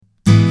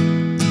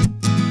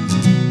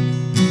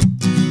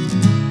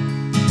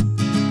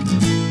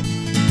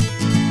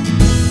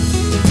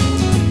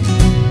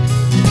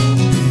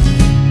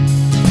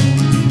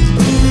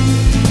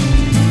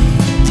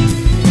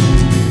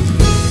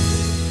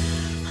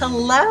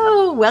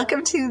Hello,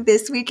 welcome to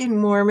This Week in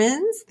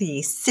Mormons,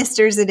 the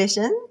Sisters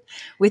Edition,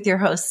 with your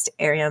host,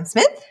 Ariane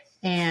Smith.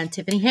 And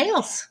Tiffany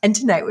Hales. And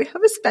tonight we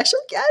have a special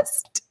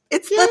guest.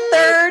 It's the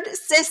third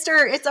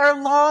sister. It's our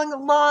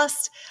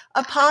long-lost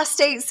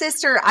apostate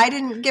sister. I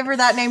didn't give her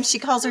that name. She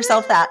calls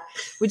herself that.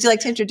 Would you like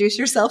to introduce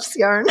yourself,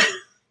 Ciaran?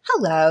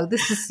 Hello,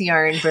 this is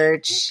Ciaran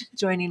Birch,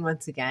 joining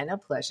once again. A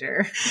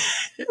pleasure.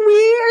 We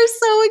are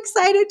so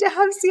excited to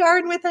have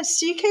Ciaran with us.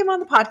 She came on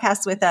the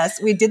podcast with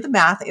us. We did the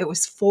math. It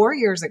was 4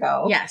 years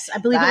ago. Yes, I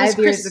believe 5 it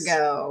was years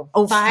ago.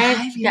 Oh,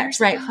 5 years That's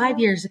right, ago. 5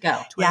 years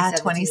ago. Yeah,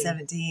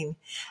 2017.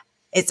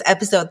 It's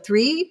episode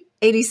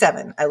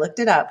 387. I looked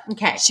it up.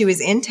 Okay. She was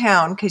in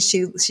town because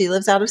she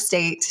lives out of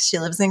state. She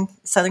lives in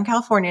Southern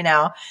California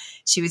now.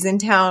 She was in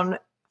town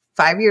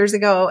 5 years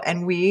ago,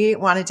 and we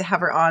wanted to have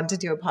her on to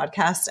do a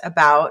podcast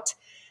about,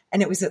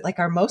 and it was like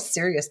our most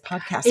serious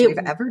podcast we've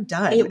ever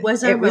done. It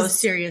was our most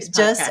serious podcast.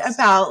 Just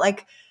about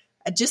like,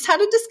 I just had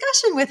a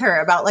discussion with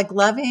her about like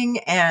loving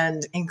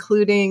and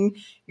including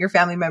your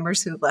family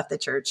members who've left the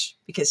church,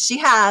 because she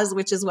has,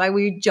 which is why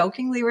we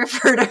jokingly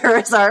refer to her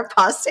as our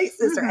apostate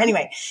sister. Mm-hmm.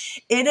 Anyway,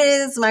 it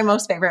is my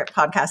most favorite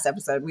podcast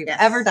episode we've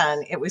ever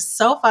done. It was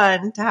so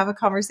fun to have a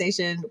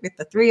conversation with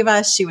the three of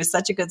us. She was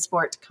such a good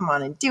sport to come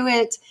on and do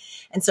it.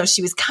 And so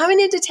she was coming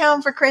into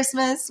town for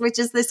Christmas, which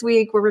is this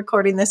week. We're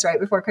recording this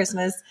right before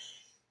Christmas.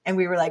 And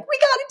we were like, we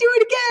got to do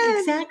it again.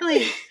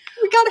 Exactly.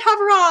 We got to have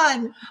her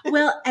on.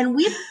 Well, and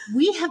we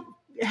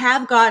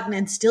have gotten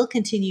and still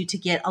continue to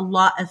get a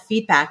lot of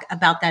feedback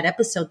about that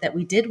episode that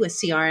we did with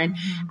Ciaran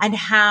and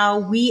how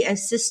we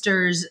as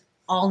sisters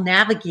all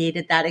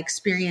navigated that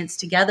experience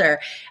together,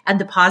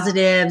 and the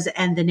positives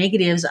and the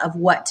negatives of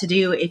what to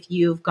do if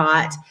you've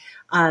got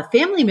a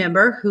family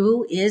member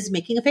who is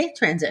making a faith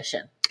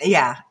transition.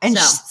 Yeah. And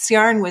So.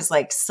 Ciaran was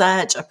like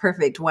such a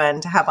perfect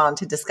one to have on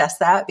to discuss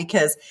that,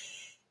 because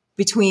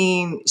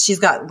she's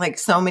got like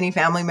so many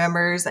family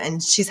members,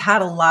 and she's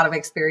had a lot of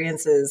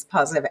experiences,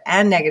 positive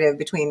and negative,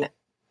 between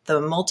the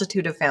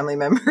multitude of family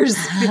members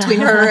between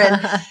her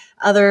and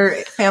other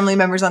family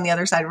members on the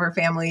other side of her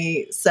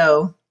family.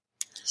 So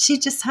she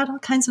just had all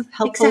kinds of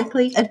helpful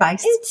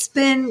advice. It's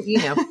been,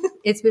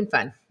 it's been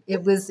fun.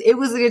 It was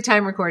a good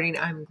time recording.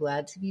 I'm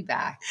glad to be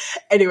back.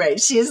 Anyway,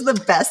 she is the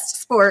best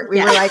sport.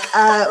 We were like,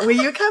 will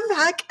you come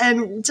back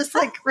and just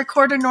like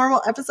record a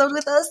normal episode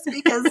with us?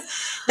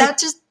 Because that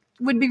just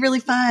would be really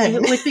fun.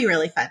 It would be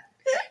really fun.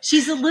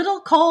 She's a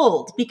little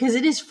cold because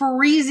it is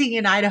freezing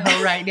in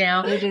Idaho right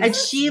now. And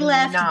she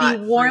left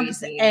the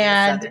warmth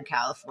and Southern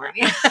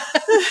California.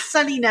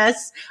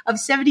 sunniness of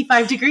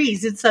 75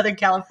 degrees in Southern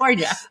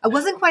California. It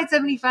wasn't quite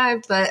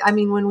 75, but I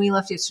mean, when we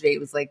left yesterday, it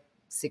was like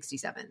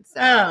 67.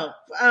 So.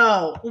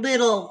 Oh,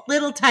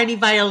 little tiny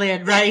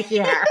violin right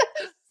here.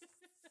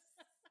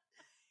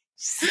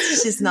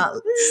 She's not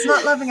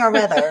loving our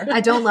weather. I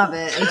don't love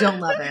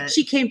it.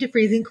 She came to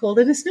freezing cold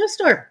in a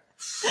snowstorm.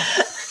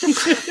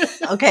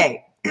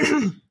 Okay.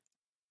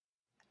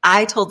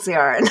 I told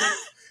Ciaran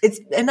it's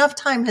enough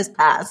time has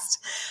passed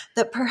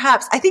that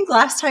perhaps, I think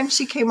last time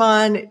she came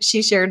on,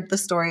 she shared the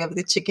story of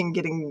the chicken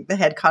getting the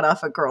head cut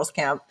off at girls'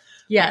 camp.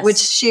 Yes. Which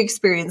she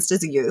experienced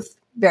as a youth.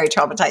 Very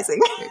traumatizing.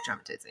 Very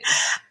traumatizing.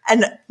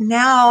 And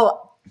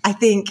now I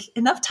think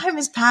enough time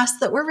has passed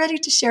that we're ready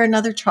to share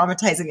another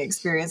traumatizing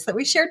experience that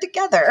we shared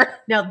together.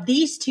 Now,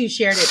 these two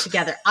shared it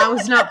together. I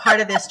was not part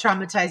of this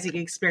traumatizing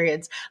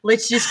experience.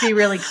 Let's just be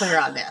really clear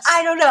on this.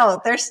 I don't know.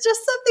 There's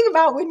just something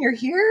about when you're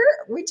here,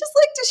 we just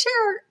like to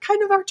share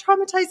kind of our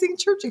traumatizing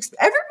church experience.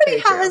 I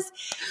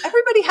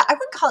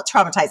wouldn't call it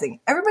traumatizing.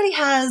 Everybody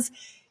has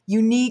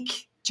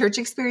unique church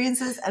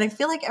experiences, and I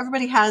feel like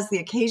everybody has the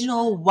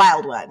occasional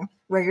wild one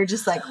where you're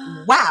just like,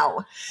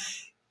 wow.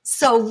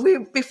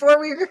 So before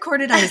we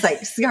recorded, I was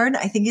like, Ciaran,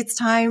 I think it's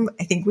time.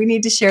 I think we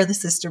need to share the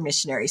sister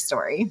missionary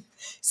story.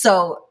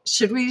 So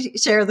should we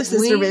share the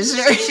sister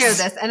missionary? We should share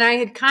this. And I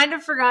had kind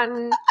of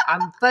forgotten.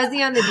 I'm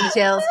fuzzy on the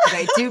details, but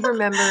I do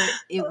remember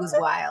it was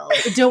wild.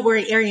 Don't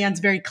worry, Ariane's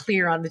very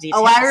clear on the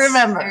details. Oh, I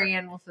remember.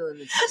 Ariane will fill in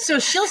the details. So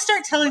she'll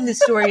start telling the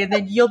story, and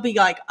then you'll be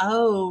like,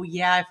 oh,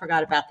 yeah, I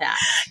forgot about that.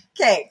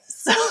 Okay,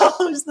 so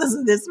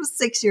this was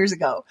 6 years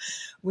ago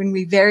when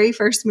we very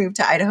first moved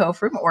to Idaho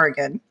from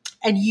Oregon.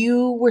 And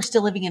you were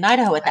still living in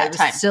Idaho at that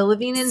time. Still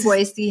living in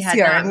Boise.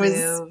 Ciaran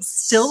was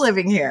still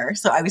living here.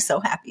 So I was so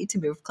happy to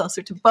move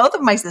closer to both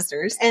of my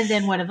sisters. And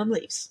then one of them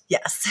leaves.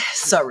 Yes,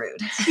 so rude.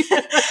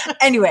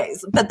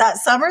 Anyways, but that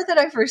summer that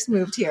I first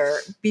moved here,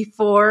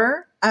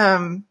 before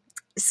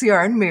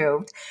Ciaran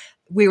moved,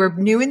 we were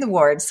new in the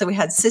ward. So we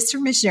had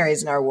sister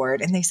missionaries in our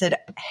ward. And they said,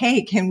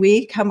 hey, can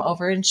we come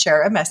over and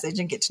share a message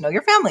and get to know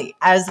your family?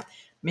 As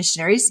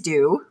missionaries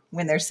do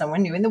when there's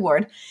someone new in the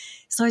ward.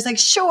 So I was like,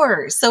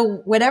 sure.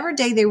 So whatever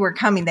day they were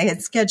coming, they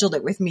had scheduled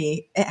it with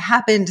me. It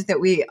happened that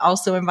we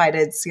also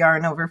invited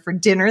Ciaran over for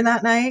dinner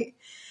that night.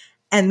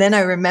 And then I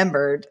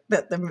remembered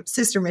that the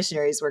sister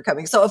missionaries were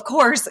coming. So of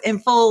course, in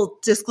full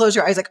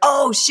disclosure, I was like,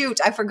 oh, shoot,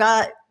 I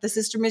forgot the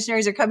sister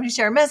missionaries are coming to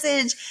share a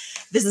message.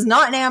 This is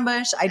not an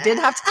ambush. I did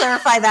have to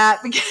clarify that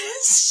because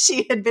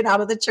she had been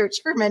out of the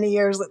church for many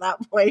years at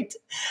that point.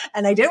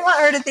 And I didn't want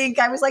her to think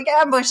I was like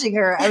ambushing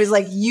her. I was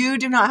like, you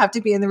do not have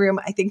to be in the room.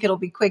 I think it'll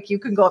be quick. You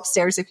can go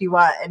upstairs if you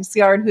want. And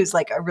Ciaran, who's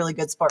like a really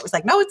good sport, was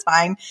like, no, it's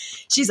fine.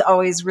 She's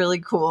always really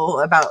cool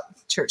about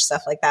church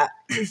stuff like that.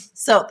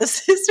 So the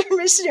sister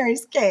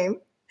missionaries came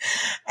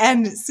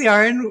and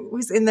Ciaran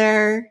was in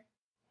there.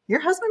 Your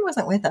husband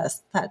wasn't with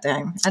us that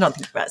time. I don't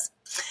think he was.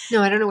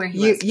 No, I don't know where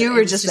he was. You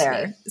were just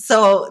there. Me.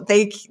 So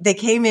they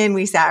came in,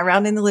 we sat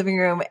around in the living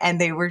room and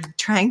they were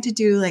trying to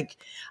do like,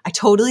 I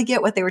totally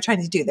get what they were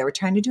trying to do. They were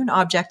trying to do an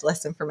object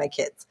lesson for my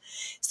kids.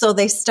 So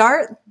they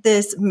start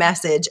this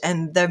message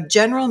and the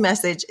general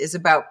message is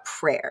about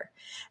prayer.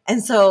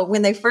 And so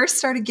when they first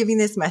started giving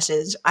this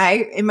message,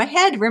 I, in my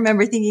head,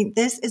 remember thinking,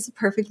 this is a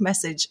perfect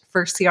message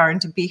for Ciaran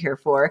to be here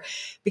for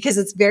because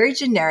it's very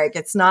generic.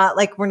 It's not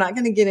like we're not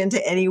going to get into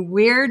any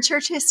weird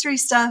church history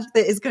stuff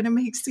that is going to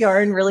make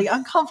Ciaran really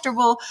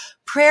uncomfortable.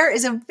 Prayer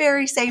is a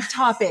very safe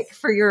topic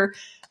for your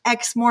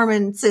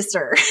ex-Mormon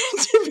sister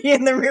to be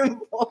in the room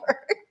for.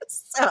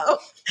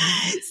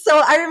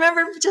 So I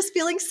remember just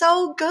feeling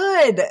so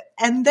good.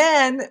 And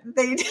then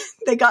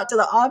they got to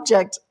the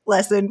object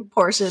lesson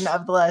portion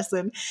of the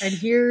lesson. And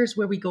here's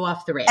where we go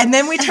off the rails. And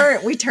then we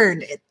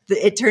turned.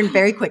 It turned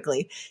very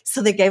quickly.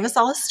 So they gave us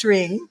all a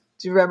string.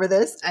 Do you remember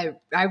this?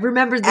 I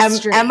remember this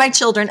string. And my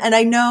children. And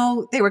I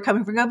know they were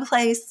coming from a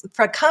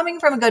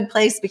good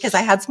place because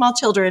I had small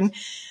children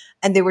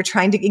and they were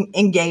trying to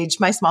engage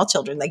my small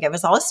children. They gave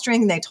us all a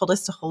string. They told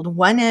us to hold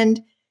one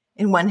end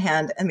in one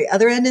hand and the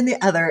other end in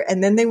the other.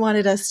 And then they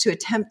wanted us to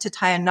attempt to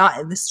tie a knot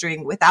in the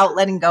string without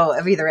letting go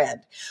of either end,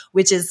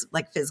 which is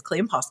like physically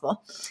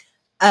impossible.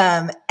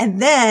 And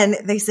then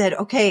they said,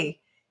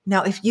 okay,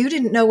 now if you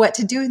didn't know what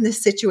to do in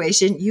this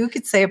situation, you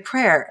could say a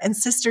prayer and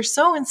sister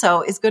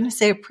so-and-so is going to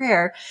say a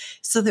prayer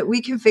so that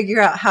we can figure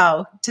out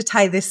how to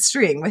tie this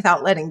string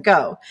without letting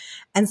go.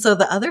 And so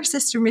the other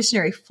sister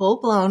missionary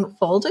full blown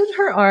folded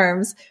her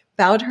arms,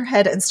 bowed her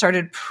head and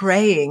started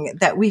praying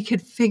that we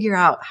could figure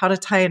out how to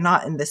tie a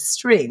knot in this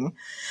string.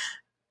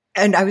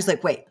 And I was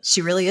like, wait,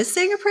 she really is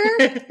saying a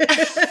prayer?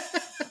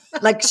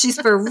 Like she's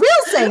for real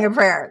saying a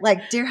prayer.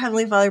 Like, dear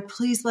Heavenly Father,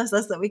 please bless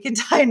us that we can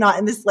tie a knot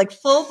in this, like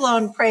full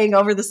blown praying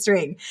over the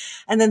string.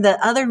 And then the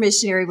other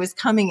missionary was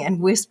coming and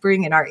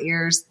whispering in our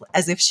ears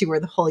as if she were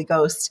the Holy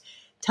Ghost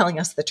telling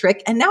us the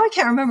trick. And now I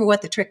can't remember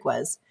what the trick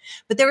was,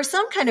 but there was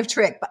some kind of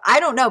trick, but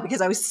I don't know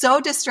because I was so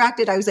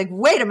distracted. I was like,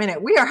 wait a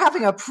minute, we are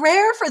having a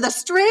prayer for the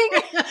string.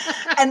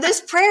 And this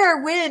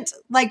prayer went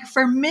like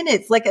for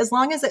minutes, like as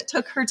long as it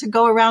took her to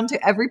go around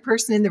to every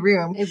person in the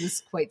room. It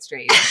was quite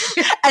strange.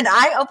 And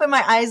I open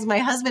my eyes. My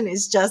husband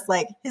is just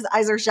like, his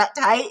eyes are shut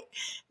tight,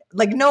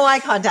 like no eye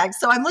contact.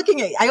 So I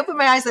open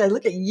my eyes and I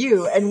look at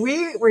you and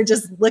we were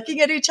just looking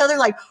at each other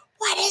like,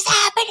 what is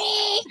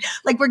happening?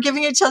 Like we're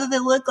giving each other the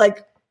look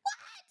like,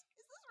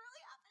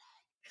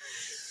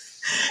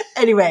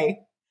 anyway,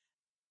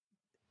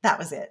 that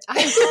was it.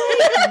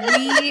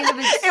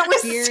 It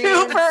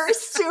was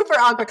super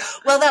awkward.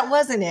 Well, that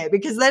wasn't it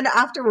because then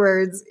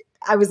afterwards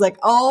I was like,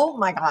 oh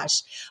my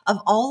gosh, of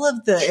all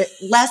of the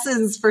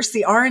lessons for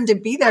Ciaran to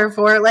be there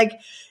for, like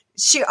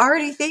she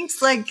already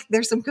thinks like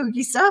there's some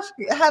kooky stuff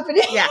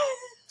happening. Yeah.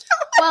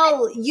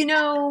 Well,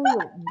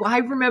 I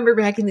remember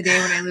back in the day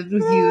when I lived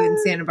with you in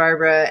Santa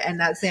Barbara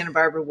and that Santa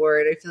Barbara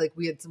ward, I feel like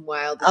we had some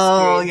wild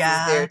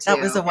experiences there too. That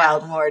was a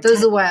wild ward. That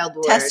was a wild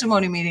ward.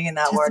 Testimony meeting in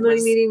that ward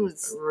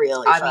was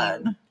really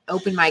fun.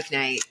 Open mic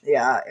night.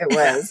 Yeah, it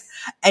was.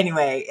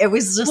 Anyway, it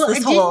was just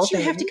this whole thing. Didn't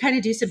you have to kind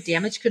of do some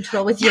damage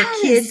control with your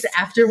kids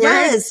afterwards?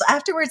 Yes,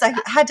 afterwards I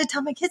had to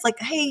tell my kids like,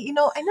 hey, I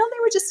know they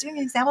were just doing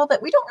an example,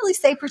 but we don't really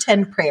say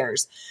pretend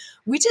prayers.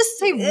 We just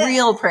say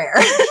real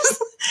prayers.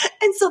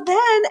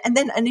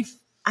 And if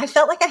I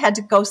felt like I had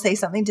to go say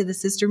something to the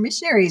sister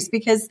missionaries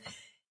because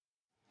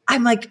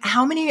I'm like,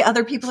 how many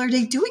other people are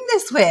they doing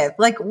this with?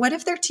 Like, what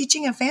if they're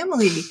teaching a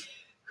family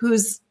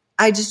who's,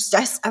 I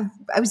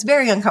was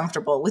very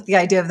uncomfortable with the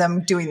idea of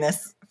them doing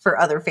this for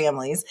other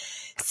families.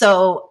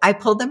 So I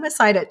pulled them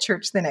aside at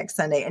church the next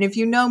Sunday. And if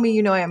you know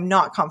me, I am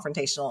not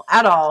confrontational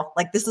at all.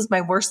 Like this is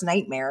my worst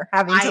nightmare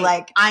I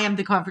am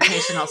the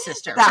confrontational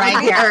sister.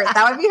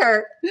 That would be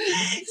her.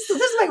 So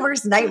this is my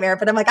worst nightmare,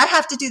 but I'm like, I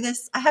have to do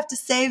this. I have to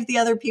save the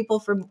other people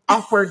from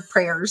awkward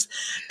prayers.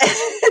 And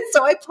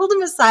so I pulled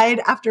them aside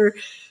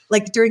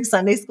during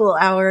Sunday school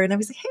hour and I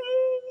was like, hey,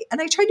 and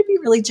I tried to be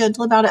really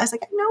gentle about it. I was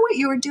like, I know what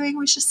you were doing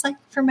was just like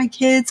for my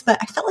kids, but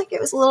I felt like it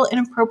was a little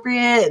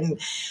inappropriate. And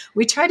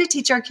we try to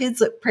teach our kids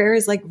that prayer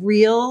is like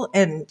real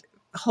and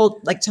hold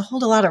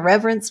a lot of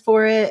reverence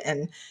for it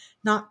and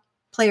not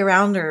play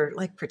around or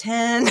like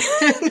pretend.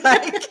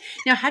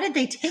 Now, how did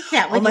they take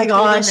that? Oh my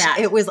gosh,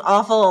 it was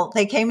awful.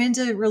 They came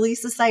into Relief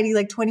Society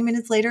like 20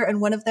 minutes later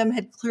and one of them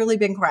had clearly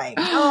been crying.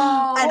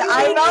 Oh, and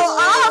I felt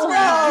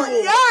awful.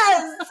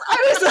 Yes. I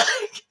was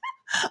like,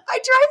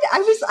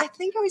 I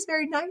think I was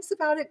very nice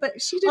about it,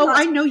 but she did not.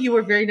 I know you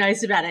were very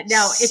nice about it.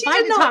 Now, if I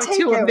had talked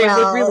to them, they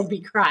would really be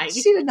crying.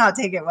 She did not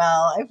take it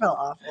well. I felt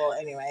awful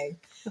anyway.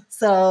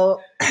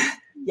 So,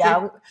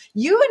 yeah,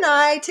 you and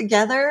I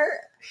together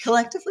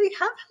collectively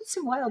have had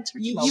some wild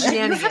church moments. You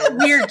have a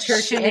weird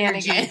church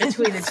energy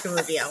between the two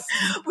of you.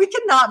 We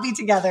cannot be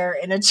together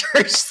in a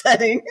church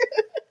setting.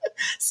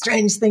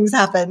 Strange things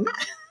happen.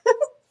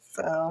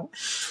 So,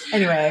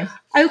 anyway.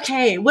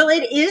 Okay. Well,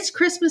 it is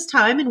Christmas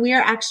time, and we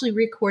are actually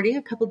recording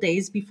a couple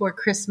days before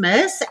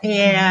Christmas.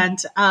 And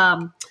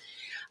I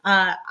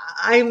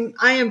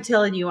am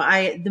telling you,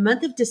 the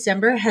month of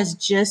December has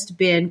just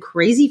been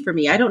crazy for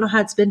me. I don't know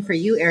how it's been for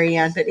you,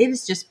 Ariane, but it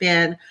has just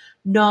been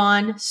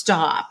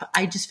nonstop.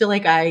 I just feel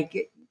like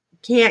I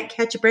can't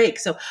catch a break.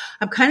 So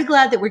I'm kind of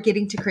glad that we're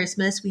getting to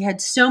Christmas. We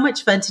had so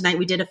much fun tonight.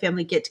 We did a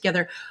family get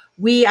together.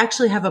 We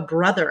actually have a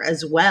brother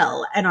as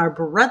well, and our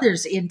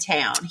brother's in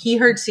town. He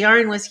heard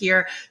Ciaran was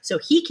here, so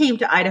he came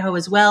to Idaho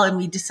as well, and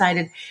we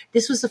decided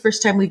this was the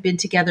first time we've been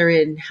together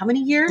in how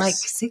many years? Like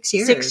 6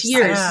 years. 6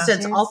 years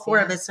since all four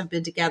of us have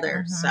been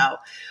together. So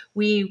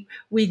we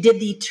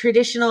did the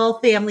traditional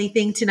family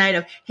thing tonight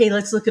of, hey,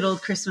 let's look at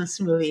old Christmas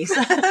movies.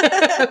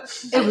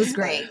 It was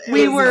great.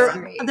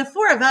 The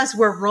four of us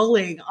were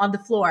rolling on the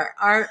floor.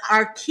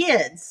 Our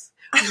kids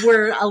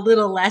were a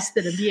little less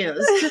than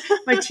amused.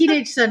 My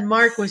teenage son,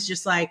 Mark, was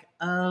just like,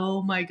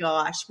 oh my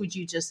gosh, would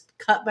you just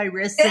cut my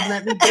wrists and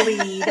let me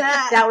bleed?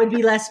 That would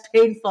be less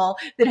painful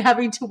than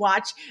having to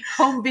watch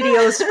home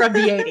videos from the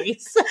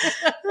 80s.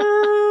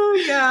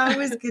 Oh, yeah, it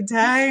was a good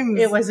time.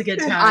 It was a good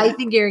time. I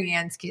think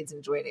Ariane's kids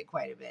enjoyed it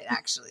quite a bit,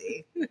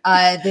 actually.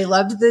 They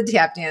loved the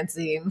tap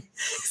dancing.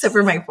 Except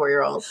for my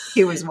 4-year-old.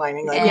 He was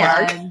whining like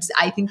Mark. And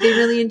I think they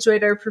really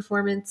enjoyed our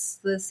performance,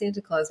 the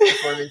Santa Claus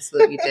performance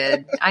that we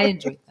did. I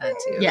enjoyed that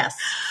too. Yes.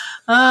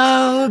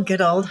 Oh,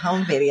 good old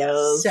home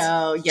videos.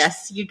 So,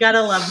 yes, you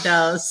gotta love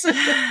those.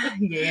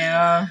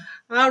 Yeah.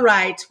 All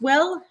right.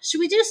 Well, should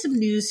we do some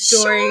news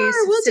stories?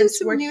 Sure, we'll since do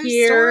some we're news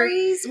here?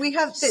 stories. We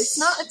have, it's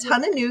not a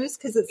ton of news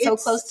because it's so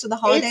close to the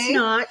holiday. It's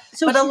not.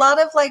 So, but a lot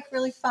of like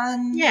really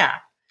fun. Yeah.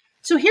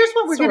 So here's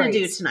what we're going to do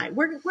stories. tonight.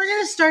 We're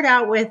going to start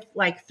out with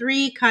like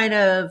 3 kind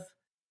of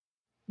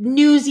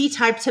newsy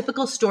type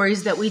typical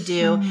stories that we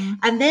do. Mhm.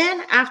 And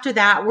then after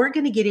that, we're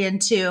going to get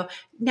into,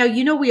 now,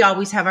 we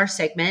always have our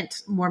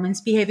segment,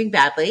 Mormons Behaving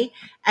Badly.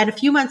 And a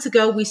few months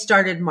ago, we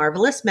started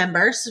Marvelous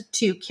Members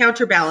to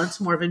counterbalance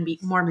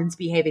Mormons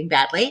Behaving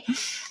Badly.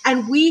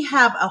 And we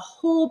have a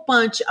whole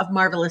bunch of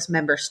Marvelous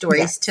Member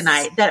stories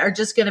tonight that are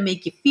just going to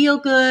make you feel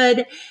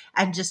good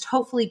and just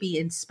hopefully be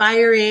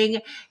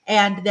inspiring.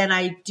 And then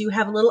I do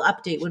have a little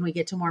update when we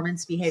get to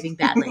Mormons Behaving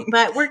Badly.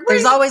 But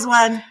there's always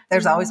one.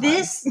 There's always one.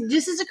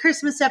 This is a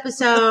Christmas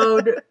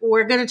episode.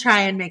 We're going to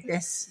try and make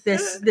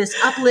this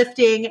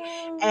uplifting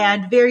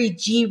and very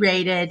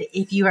G-rated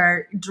if you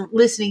are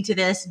listening to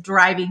this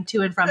driving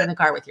to and from in the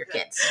car with your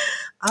kids.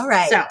 All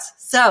right.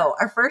 So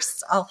our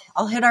first,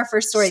 I'll hit our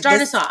first story. Start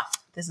us off.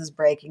 This is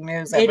breaking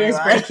news, everyone. It is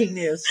breaking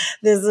news.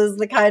 This is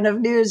the kind of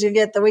news you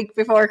get the week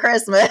before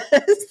Christmas.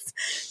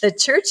 The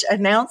church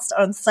announced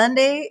on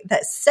Sunday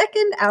that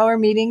second-hour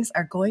meetings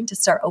are going to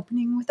start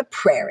opening with a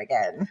prayer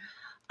again.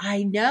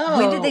 I know.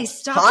 When did they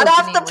stop? Hot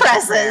off the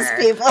presses,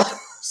 people.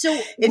 So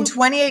in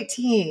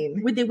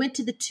 2018, when they went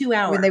to the 2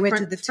 hour, when they went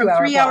to the 2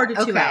 hour, 3 hour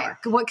to 2 hour.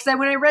 Because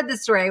when I read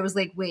this story, I was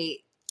like,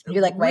 wait.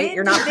 You're like, wait,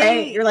 you're not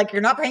praying. You're like,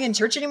 you're not praying in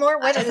church anymore?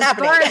 What is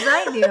happening? As far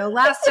as I knew,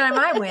 last time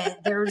I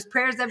went, there was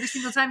prayers every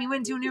single time you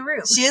went to a new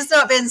room. She has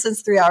not been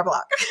since 3 Hour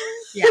Block.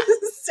 Yeah.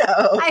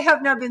 So I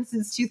have not been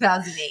since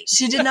 2008.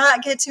 She did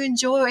not get to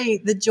enjoy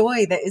the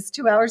joy that is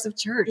 2 hours of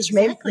church.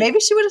 Exactly. Maybe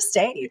she would have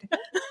stayed.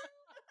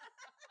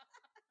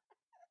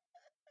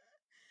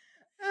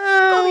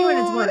 Call me when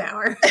it's 1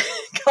 hour.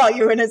 Call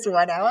you when it's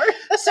 1 hour.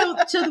 So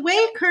the way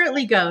it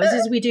currently goes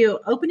is we do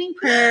opening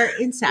prayer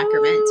in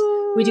sacrament,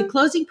 we do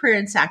closing prayer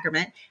in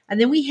sacrament, and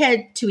then we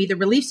head to either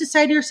Relief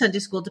Society or Sunday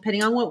school,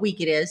 depending on what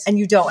week it is. And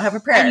you don't have a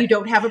prayer. And you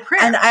don't have a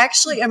prayer. And I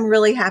actually am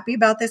really happy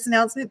about this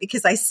announcement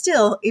because I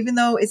still, even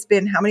though it's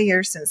been how many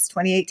years since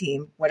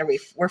 2018? What are we?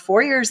 We're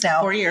 4 years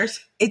now. 4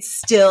 years. It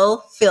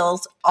still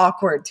feels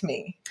awkward to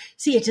me.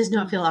 See, it does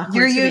not feel awkward.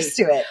 You're used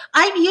to it.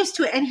 I'm used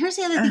to it. And here's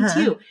the other thing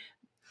too.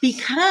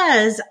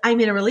 Because I'm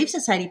in a Relief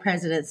Society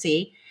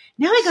presidency,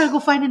 now I got to go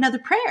find another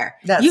prayer.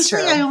 That's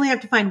Usually true. I only have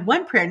to find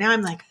one prayer. Now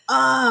I'm like,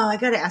 oh, I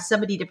got to ask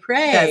somebody to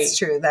pray. That's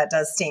true. That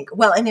does stink.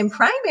 Well, and in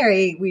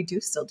primary, we do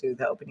still do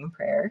the opening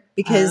prayer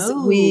because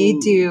we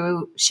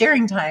do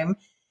sharing time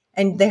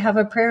and they have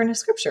a prayer and a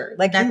scripture.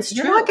 Like That's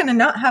you're true. not going to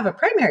not have a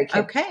primary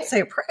kid Okay.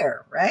 say a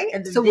prayer, right?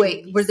 And So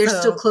wait, were there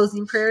still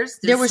closing prayers?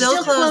 There were There's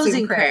still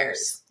closing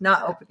prayers.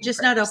 not opening Just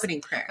prayers. not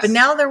opening prayers. But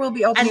now there will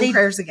be opening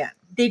prayers again.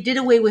 They did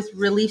away with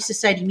Relief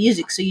Society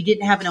music, so you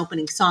didn't have an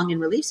opening song in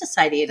Relief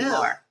Society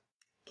anymore.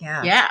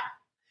 Yeah. Yeah.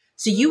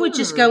 So you would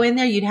just go in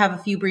there, you'd have a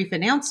few brief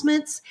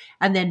announcements,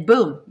 and then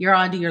boom, you're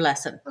on to your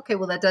lesson. Okay,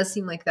 well, that does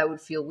seem like that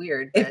would feel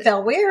weird. It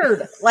felt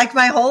weird. Like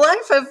my whole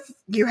life of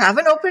you have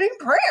an opening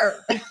prayer.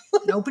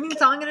 An opening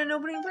song and an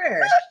opening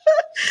prayer.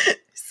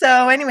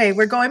 So anyway,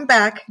 we're going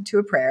back to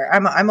a prayer.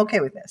 I'm okay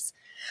with this.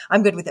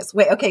 I'm good with this.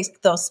 Wait, okay.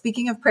 So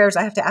speaking of prayers,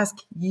 I have to ask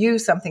you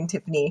something,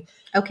 Tiffany.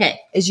 Okay.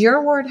 Is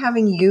your ward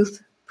having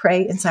youth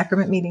pray in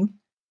sacrament meeting?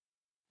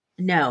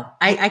 No,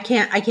 I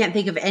can't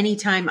think of any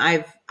time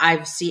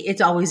I've seen.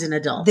 It's always an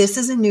adult. This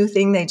is a new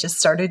thing they just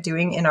started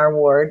doing in our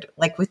ward,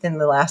 like within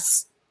the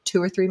last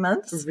 2 or 3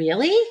 months.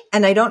 Really?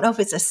 And I don't know if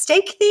it's a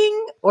steak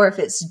thing or if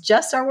it's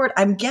just our ward.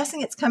 I'm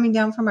guessing it's coming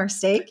down from our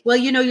steak. Well,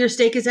 your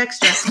steak is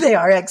extra. They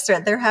are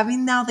extra. They're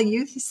having now the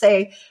youth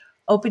say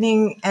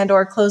opening and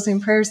or closing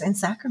prayers in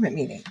sacrament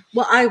meeting.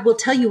 Well, I will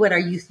tell you what our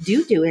youth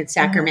do in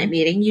sacrament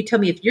meeting. You tell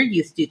me if your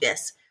youth do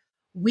this.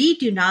 We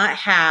do not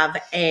have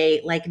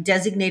a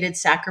designated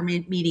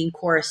sacrament meeting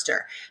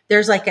chorister.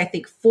 There's I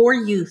think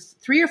 3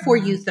 or 4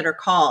 youth that are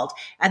called,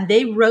 and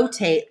they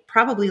rotate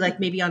probably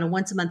maybe on a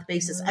once a month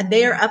basis. And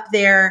they are up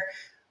there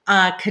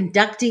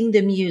conducting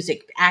the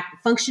music,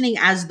 functioning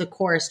as the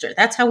chorister.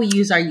 That's how we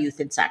use our youth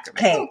in sacrament.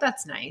 Okay. Oh,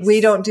 that's nice. We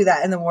don't do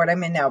that in the ward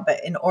I'm in now,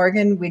 but in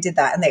Oregon, we did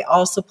that. And they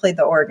also played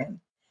the organ.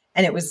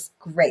 And it was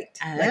great.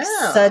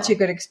 Oh. Such a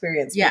good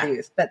experience for the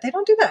youth. But they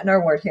don't do that in our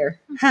ward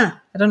here. Huh.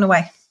 I don't know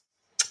why.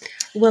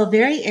 Well,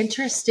 very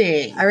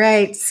interesting. All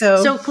right.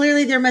 So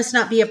clearly there must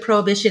not be a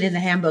prohibition in the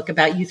handbook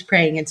about youth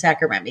praying in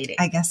sacrament meeting.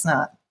 I guess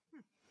not.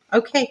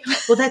 Okay.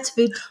 Well, that's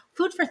food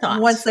for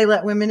thought. Once they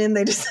let women in,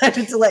 they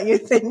decided to let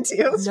youth in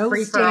too. No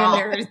Free for all.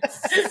 standards.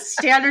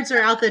 Standards are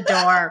out the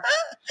door.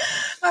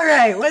 All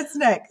right. What's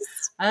next?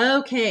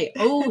 Okay.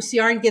 Oh,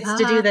 Ciaran gets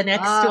to do the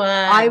next one.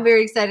 I'm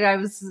very excited. I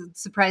was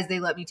surprised they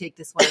let me take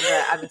this one,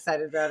 but I'm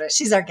excited about it.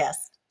 She's our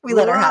guest. We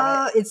let her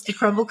have it. It's the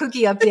crumble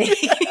cookie update.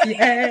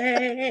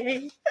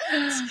 Yay.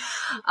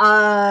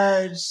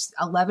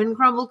 11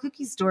 crumble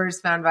cookie stores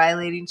found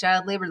violating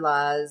child labor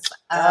laws.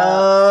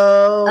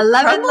 11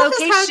 11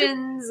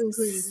 locations,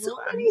 including so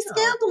many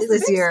scandals It's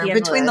this been year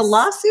between the scandalous.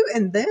 lawsuit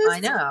and this. I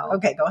know.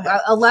 Okay, go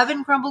ahead.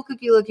 11 crumble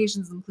cookie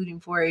locations, including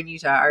 4 in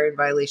Utah, are in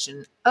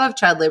violation of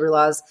child labor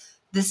laws.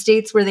 The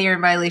states where they are in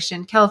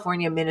violation: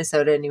 California,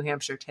 Minnesota, New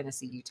Hampshire,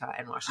 Tennessee, Utah,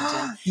 and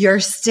Washington. Your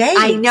state.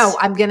 I know.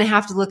 I'm going to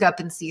have to look up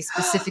and see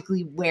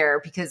specifically where,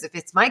 because if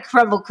it's my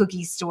crumble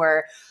cookie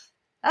store,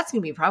 that's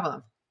going to be a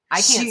problem.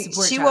 I can't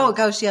support She child. won't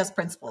go. She has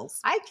principles.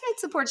 I can't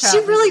support child. She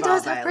really labor law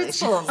does have violations.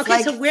 principles.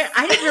 Okay, so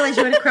I didn't realize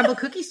you had a crumble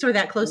cookie store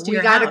that close to We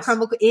your got house. a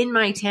crumble in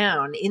my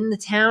town, in the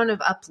town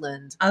of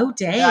Upland. Oh,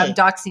 dang. I'm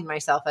doxing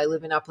myself. I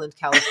live in Upland,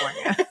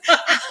 California.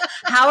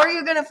 How are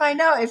you going to find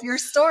out if your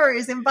store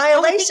is in Oh, I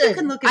violation? think you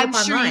can look it up I'm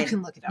online. sure you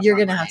can look it up. You're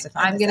gonna online. have to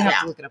find I'm this going to out.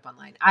 have to look it up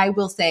online. I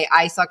will say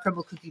I saw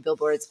crumble cookie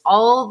billboards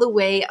all the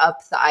way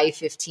up the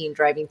I-15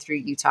 driving through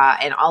Utah,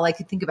 and all I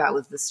could think about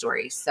was the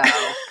story. So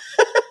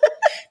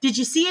Did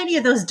you see any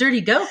of those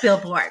dirty dough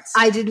billboards?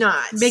 I did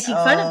not. Making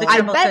fun of the I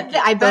crumble bet. cookie.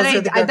 I bet. Those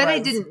are the I good bet I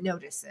ones. didn't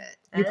notice it.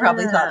 You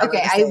probably thought.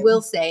 Okay, I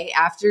will say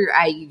after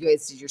you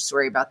guys did your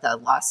story about the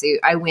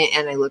lawsuit, I went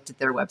and I looked at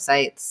their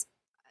websites.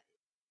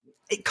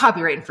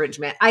 Copyright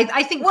infringement.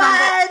 I think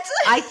What?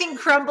 I think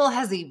Crumble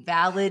has a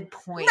valid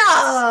point.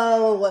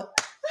 No.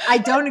 I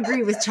don't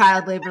agree with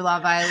child labor law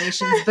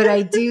violations, but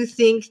I do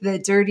think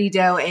that Dirty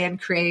Dough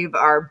and Crave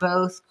are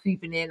both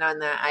creeping in on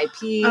that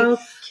IP.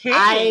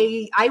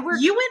 Okay. I work.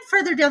 You went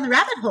further down the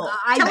rabbit hole.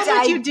 I- Tell us what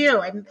I- you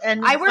do.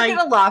 And I work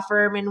at a law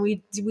firm, and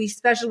we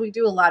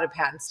do a lot of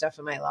patent stuff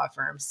in my law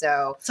firm.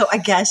 So So I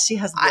guess she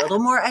has a little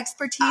more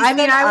expertise. I mean,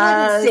 than I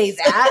us. wouldn't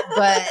say that,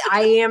 but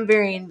I am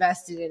very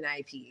invested in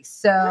IP.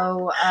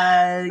 So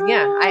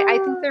yeah, I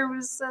think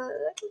there's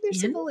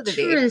some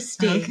validity.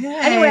 Interesting. Okay.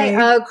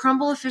 Anyway,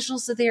 Crumble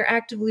officials said they are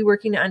actively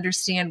working to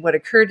understand what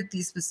occurred at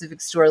these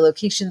specific store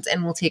locations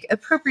and will take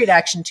appropriate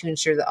action to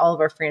ensure that all of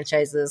our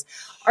franchises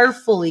are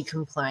fully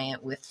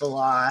compliant with the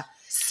law.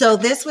 So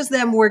this was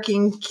them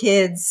working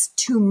kids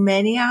too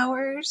many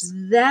hours.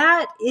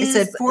 That is,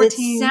 said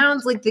 14 it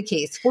sounds like the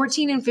case.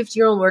 14 and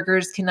 50-year-old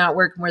workers cannot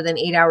work more than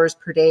 8 hours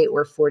per day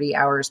or 40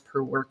 hours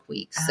per work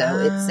week. So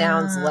it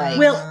sounds like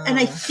Well, and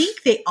I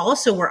think they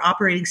also were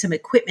operating some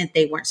equipment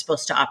they weren't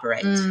supposed to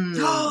operate.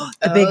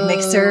 The big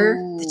mixer,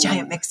 the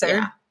giant mixer.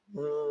 Yeah.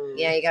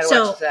 Yeah, you got to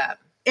So- watch that.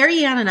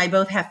 Ariane and I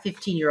both have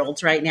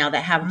 15-year-olds right now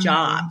that have Mhm.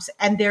 jobs,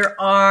 and there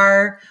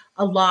are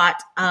a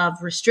lot of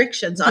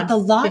restrictions on But the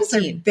laws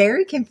 15. are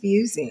very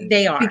confusing.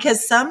 They are.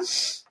 Because some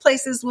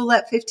places will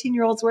let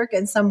 15-year-olds work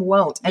and some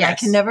won't. And I Yes.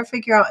 can never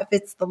figure out if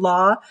it's the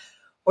law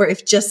or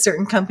if just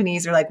certain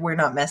companies are like, we're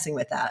not messing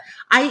with that.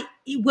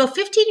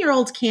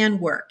 15-year-olds can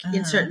work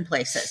in Uh-huh. certain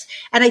places.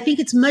 And I think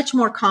it's much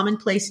more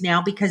commonplace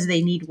now because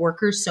they need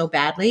workers so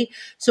badly.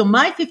 So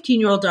my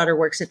 15-year-old daughter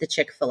works at the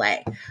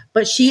Chick-fil-A,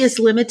 but she is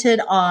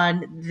limited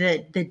on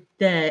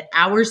the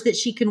hours that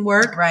she can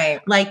work. Right.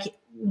 Like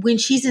when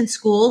she's in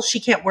school, she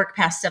can't work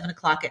past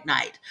 7:00 at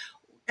night.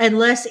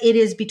 Unless it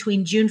is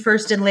between June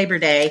 1st and Labor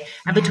Day.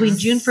 And between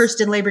June 1st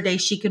and Labor Day,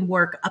 she can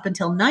work up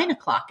until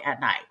 9:00 at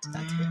night.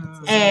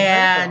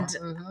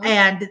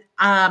 And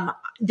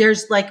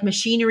there's like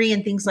machinery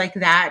and things like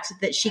that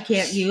she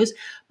can't use.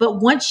 But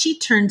once she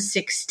turns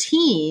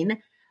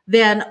 16,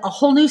 then a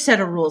whole new set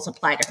of rules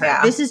apply to her.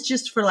 Yeah. This is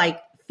just for like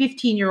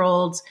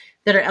 15-year-olds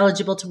that are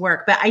eligible to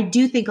work. But I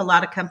do think a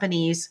lot of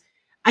companies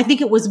I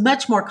think it was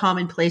much more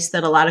commonplace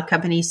that a lot of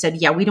companies said,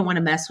 yeah, we don't want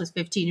to mess with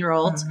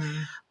 15-year-olds.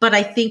 But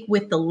I think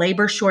with the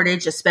labor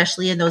shortage,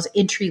 especially in those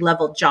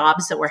entry-level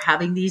jobs that we're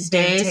having these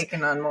days, They've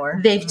taken on more.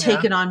 They've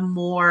taken on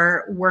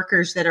more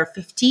workers that are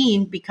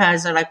 15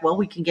 because they're like, well,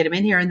 we can get them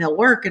in here and they'll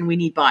work and we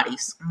need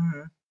bodies.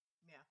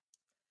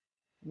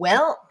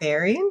 Well,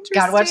 Very interesting.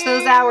 gotta watch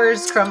those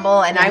hours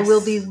crumble, and I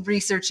will be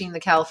researching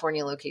the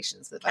California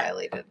locations that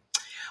violated.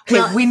 Okay,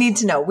 Well- we need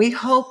to know. We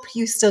hope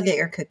you still get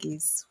your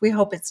cookies. We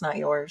hope it's not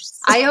yours.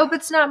 I hope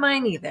it's not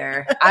mine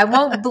either. I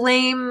won't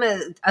blame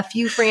a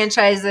few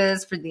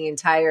franchises for the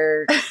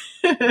entire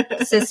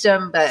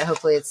system, but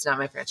hopefully it's not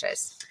my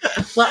franchise.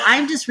 Well,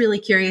 I'm just really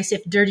curious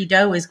if Dirty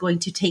Dough is going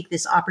to take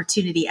this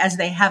opportunity, as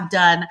they have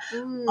done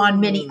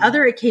on many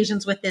other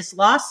occasions with this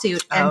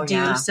lawsuit, and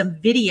do some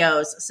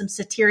videos, some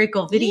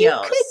satirical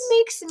videos. You could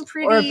make some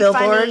pretty Or a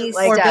billboard, funny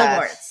like- or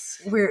stuff.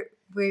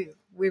 billboards.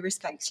 We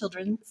respect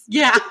children.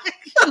 Yeah.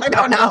 I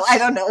don't know. I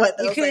don't know what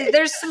You those could, are.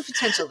 there's some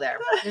potential there.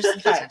 There's some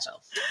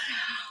potential.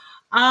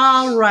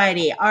 All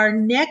righty. Our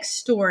next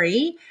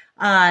story,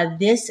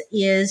 this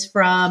is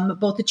from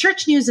both the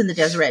Church News and the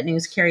Deseret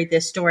News carried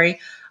this story.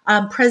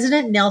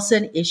 President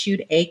Nelson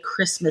issued a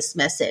Christmas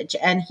message,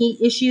 and he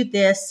issued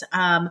this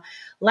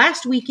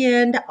last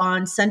weekend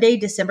on Sunday,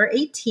 December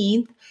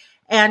 18th.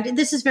 And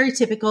this is very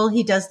typical.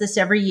 He does this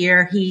every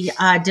year. He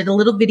did a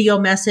little video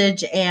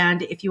message.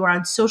 And if you were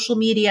on social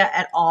media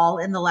at all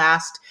in the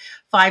last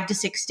 5 to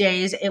 6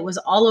 days, it was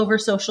all over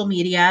social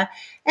media.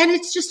 And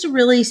it's just a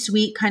really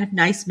sweet, kind of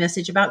nice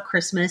message about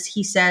Christmas.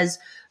 He says,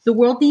 the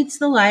world needs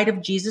the light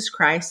of Jesus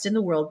Christ, and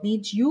the world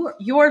needs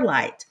your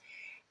light.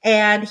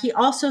 And he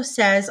also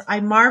says,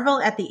 I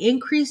marvel at the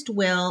increased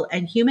will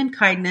and human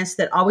kindness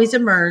that always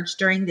emerge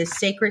during this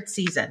sacred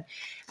season.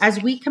 As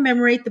we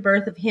commemorate the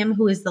birth of him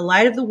who is the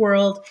light of the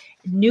world,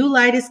 new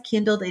light is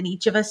kindled in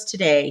each of us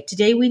today.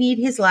 Today we need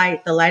his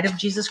light, the light of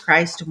Jesus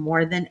Christ,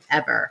 more than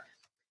ever.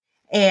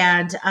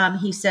 And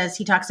he says,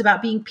 he talks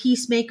about being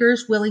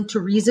peacemakers, willing to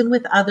reason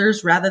with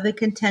others rather than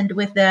contend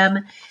with them.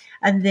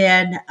 And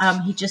then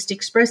he just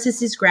expresses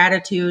his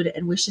gratitude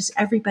and wishes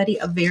everybody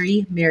a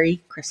very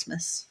Merry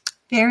Christmas.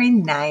 Very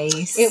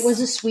nice. It was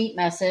a sweet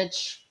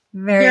message.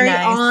 very Very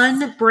nice.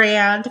 on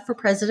brand for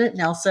President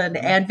Nelson,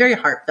 and very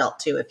heartfelt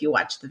too if you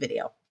watch the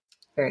video.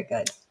 Very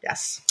good.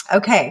 Yes.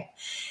 Okay.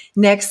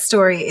 Next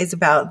story is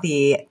about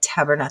the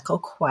Tabernacle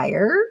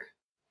Choir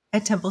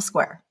at Temple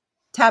Square.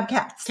 Tab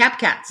Cats. Cap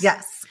Cats.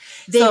 Yes.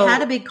 They So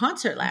had a big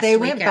concert last They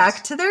weekend. went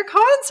back to their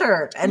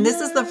concert. And this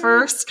is the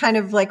first kind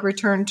of like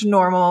return to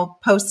normal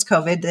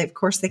post-COVID. Of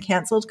course, they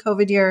canceled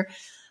COVID year.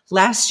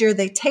 Last year,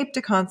 they taped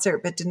a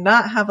concert but did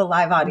not have a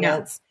live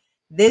audience.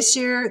 This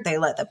year, they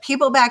let the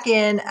people back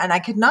in. And I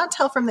could not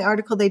tell from the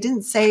article, they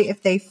didn't say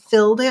if they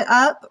filled it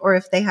up or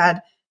if they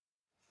had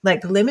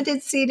like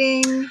limited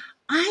seating.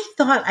 I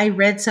thought I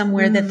read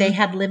somewhere that they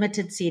had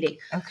limited seating.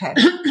 Okay.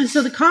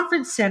 So the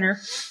conference center,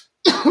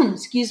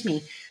 excuse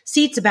me,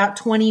 seats about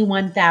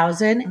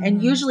 21,000,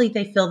 and usually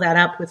they fill that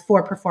up with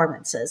 4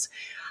 performances.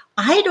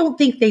 I don't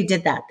think they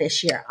did that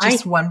this year.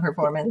 Just one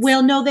performance.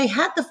 Well, no,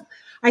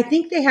 I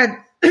think they had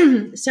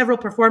several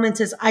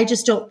performances. I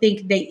just don't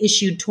think they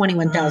issued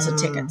 21,000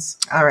 tickets.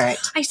 All right.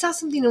 I saw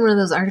something in one of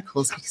those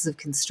articles because of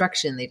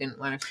construction. They didn't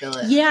want to fill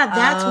it. Yeah,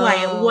 that's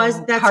why it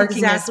was. That's Parking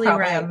exactly is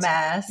probably right. a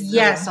mess.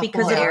 Yes, The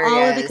because whole of all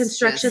area of the is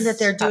construction just-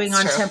 that they're doing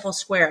that's on true. Temple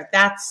Square.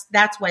 That's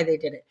why they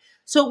did it.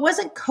 So it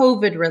wasn't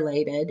COVID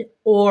related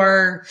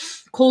or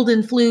cold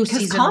and flu Because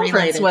season conference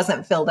related.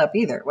 wasn't filled up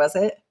either, was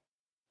it?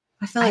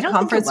 I feel I like don't think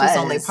conference it was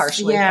only was.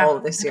 partially Yeah. full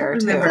this year,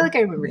 too. I feel like I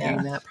remember Yeah.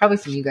 hearing that. Probably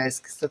from you guys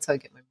because that's how I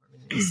get my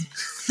Mormon news.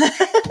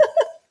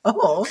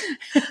 Oh,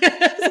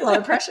 that's a lot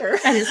of pressure.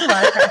 That is a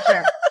lot of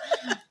pressure.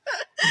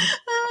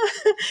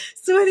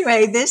 So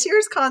anyway, this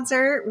year's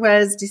concert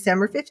was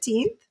December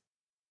 15th.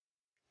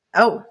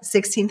 Oh,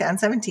 16th and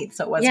 17th.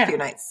 So it was Yeah. a few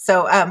nights.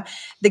 So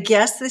the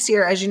guests this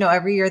year, as you know,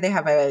 every year they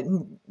have a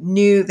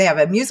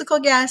musical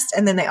guest,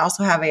 and then they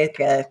also have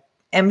a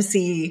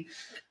MC,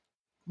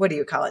 what do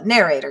you call it?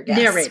 Narrator guest.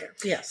 Narrator,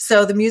 yes.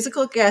 So the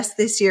musical guest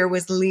this year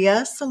was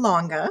Leah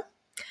Salonga,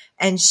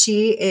 and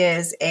she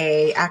is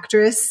a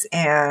actress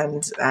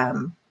and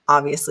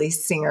obviously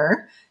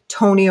singer,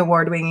 Tony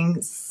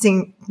Award-winning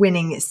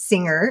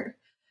singer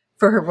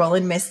for her role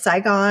in Miss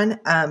Saigon,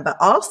 but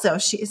also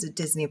she is a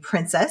Disney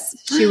princess.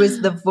 She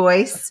was the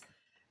voice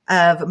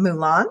of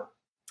Mulan,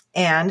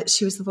 and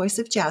she was the voice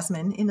of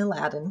Jasmine in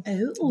Aladdin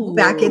Oh,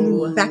 back in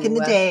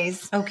the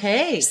days.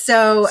 Okay.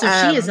 So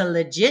she is a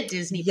legit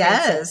Disney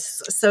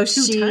princess. yes. So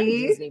Two-time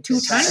she Disney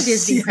Two-time princess.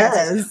 Disney Yes.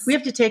 princess. We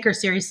have to take her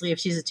seriously if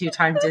she's a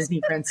 2-time Disney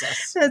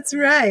princess. That's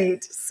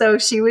right. So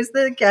she was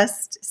the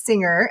guest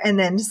singer, and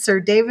then Sir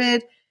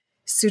David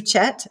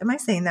Suchet. Am I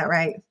saying that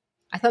right?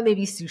 I thought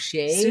maybe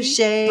Suchet.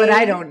 Suchet, But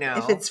I don't know.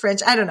 if it's French.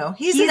 I don't know.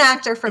 He's an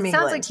actor from it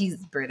England. sounds like he's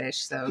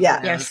British, so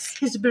Yeah. who knows? Yes,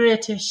 he's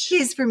British.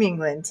 He's from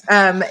England.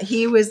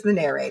 He was the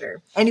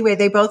narrator. Anyway,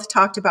 they both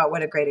talked about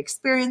what a great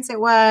experience it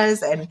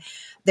was, and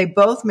they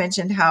both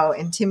mentioned how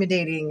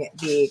intimidating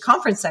the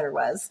conference center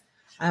was.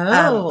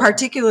 Oh,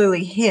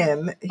 Particularly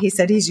him. He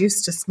said he's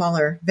used to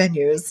smaller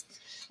venues.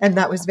 And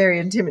that was very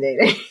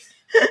intimidating.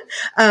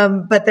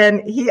 But then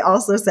he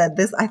also said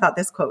this, I thought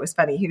this quote was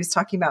funny. He was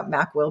talking about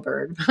Mac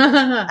Wilberg,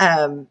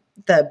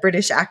 the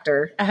British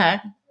actor,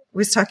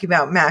 was talking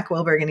about Mac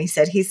Wilberg, and he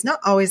said, he's not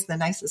always the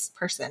nicest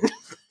person.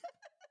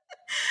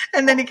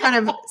 And then he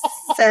kind of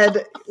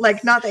said,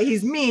 like, not that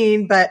he's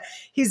mean, but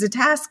he's a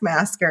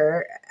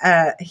taskmaster.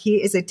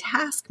 He is a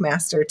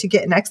taskmaster to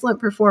get an excellent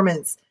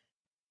performance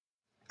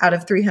out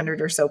of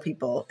 300 or so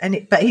people.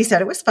 But he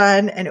said it was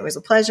fun and it was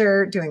a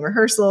pleasure doing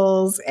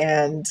rehearsals,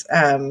 and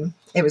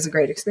it was a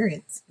great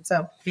experience.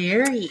 So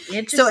very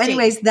interesting. So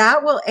anyways,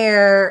 that will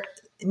air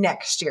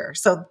next year.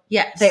 So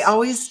yes, they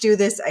always do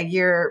this a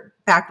year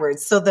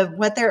backwards. So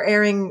what they're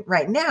airing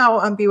right now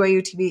on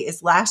BYU TV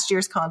is last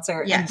year's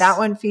concert. Yes. And that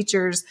one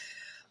features,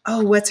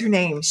 what's her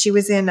name? She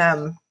was in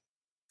that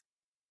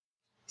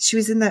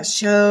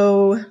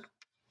show.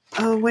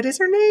 Oh, what is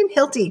her name?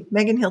 Hilty,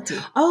 Megan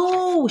Hilty.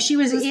 Oh, she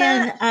was Who's in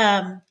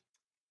that?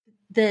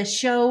 The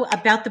show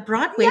about the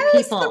Broadway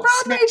Yes, people. the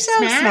Broadway show.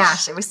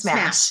 Smash. It was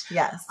Smash.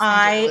 Yes.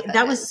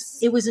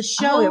 It was a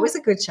show. Oh, it was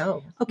a good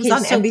show. Okay, it was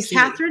on so NBC.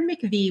 Catherine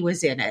McVie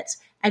was in it,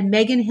 and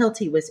Megan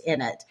Hilty was in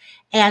it,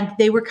 and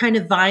they were kind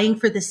of vying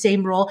for the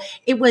same role.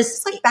 It was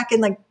It's like back in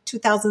like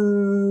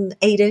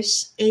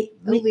 2008-ish,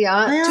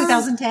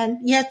 2010.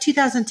 Yeah,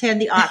 2010,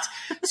 the aughts.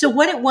 So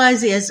what it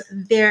was is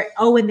and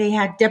they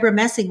had Deborah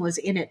Messing was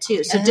in it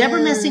too. So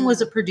Deborah Messing was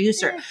a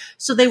producer.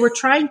 So they were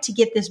trying to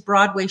get this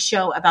Broadway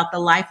show about the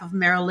life of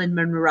Marilyn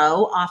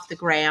Monroe off the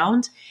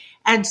ground.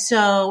 And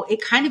so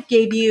it kind of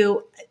gave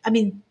you,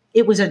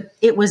 it was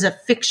a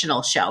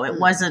fictional show. It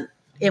wasn't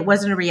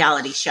a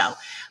reality show,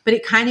 but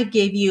it kind of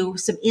gave you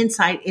some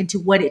insight into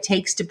what it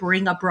takes to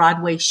bring a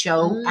Broadway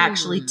show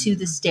actually to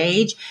the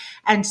stage.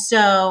 And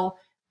so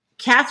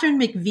Catherine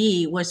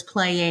McVie was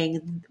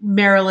playing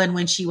Marilyn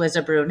when she was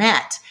a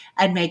brunette,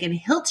 and Megan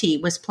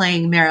Hilty was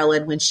playing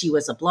Marilyn when she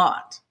was a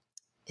blonde.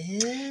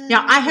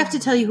 Now, I have to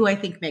tell you who I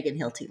think Megan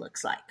Hilty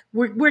looks like.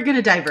 We're going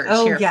to diverge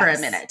here for a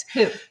minute.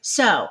 Who?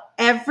 So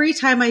every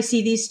time I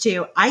see these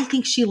two, I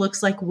think she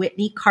looks like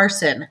Whitney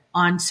Carson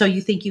on So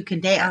You Think You Can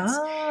Dance.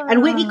 Oh.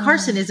 And Whitney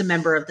Carson is a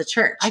member of the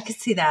church. I could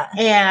see that.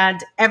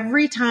 And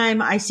every time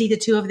I see the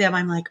two of them,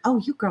 I'm like, oh,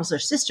 you girls are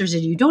sisters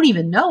and you don't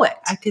even know it.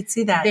 I could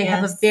see that. They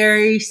have a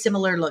very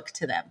similar look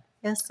to them.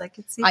 Yes, I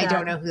could see I that.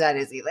 don't know who that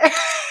is either.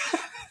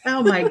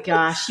 Oh my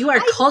gosh. You are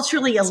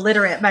culturally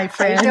illiterate, my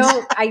friend.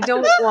 I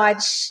don't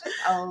watch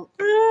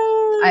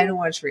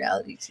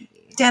reality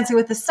TV. Dancing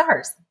with the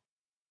Stars.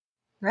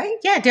 Right?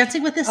 Yeah,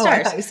 Dancing with the I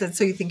Stars. thought you said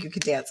So You Think You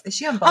Could Dance. Is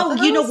she on both of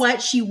Oh, you know those?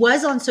 what? She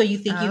was on So You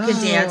Think You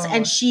Can Dance,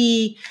 and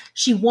she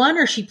won,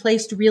 or she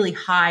placed really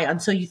high on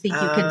So You Think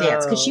You Can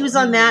Dance, because she was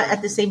on that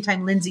at the same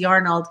time Lindsay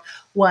Arnold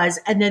was,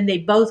 and then they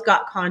both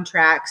got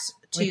contracts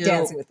to With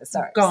Dancing with the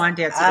Stars. go on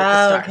Dancing with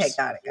the Stars. Okay,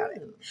 got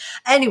it.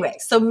 Anyway,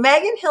 so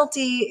Megan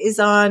Hilty is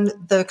on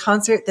the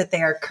concert that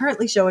they are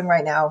currently showing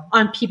right now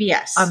On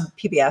PBS. on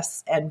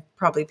PBS and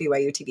probably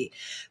BYU TV.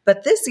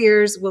 But this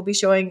year's will be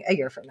showing a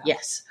year from now.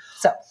 Yes.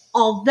 So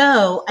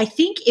Although I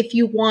think if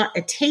you want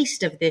a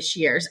taste of this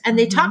year's, and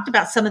they talked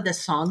about some of the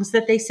songs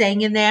that they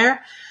sang in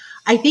there,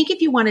 I think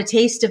if you want a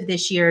taste of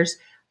this year's,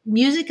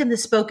 Music and the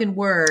Spoken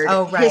Word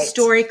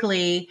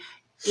historically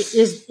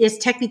is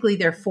technically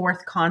their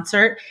fourth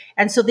concert.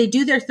 And so they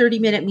do their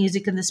 30-minute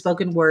Music and the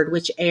Spoken Word,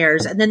 which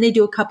airs, and then they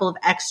do a couple of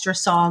extra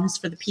songs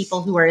for the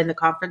people who are in the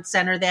conference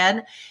center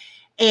then.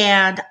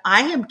 And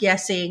I am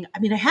guessing,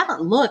 I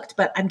haven't looked,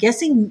 but I'm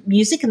guessing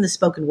Music and the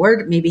Spoken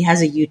Word maybe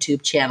has a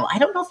YouTube channel. I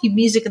don't know if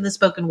Music and the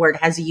Spoken Word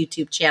has a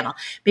YouTube channel.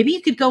 Maybe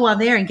you could go on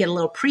there and get a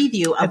little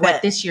preview of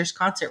what this year's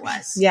concert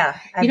was. yeah,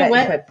 You know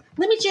what?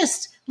 Let me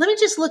just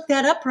look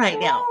that up right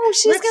now. Oh,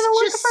 she's Let's gonna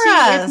look just for see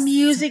us. if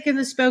Music and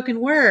the Spoken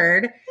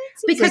Word,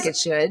 Because it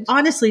should.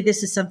 honestly,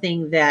 this is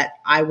something that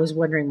I was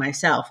wondering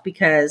myself,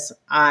 because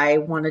I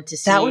wanted to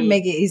see. That would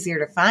make it easier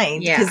to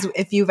find. Yeah. Because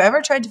if you've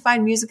ever tried to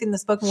find Music in the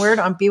Spoken Word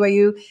on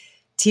BYU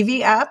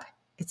TV app,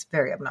 it's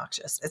very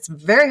obnoxious. It's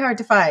very hard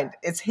to find.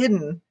 It's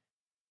hidden.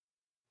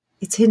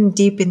 It's hidden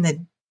deep in the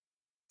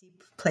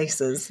deep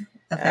places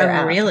of their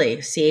app.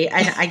 Really? See,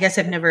 I guess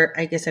I've never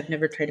tried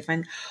to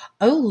find.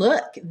 Oh,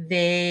 look,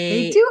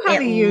 they do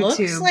have a looks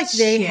YouTube like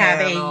they have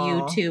a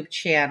channel. YouTube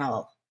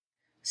channel.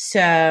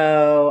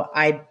 So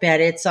I bet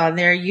it's on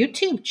their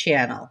YouTube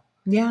channel.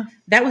 Yeah.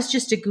 That was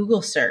just a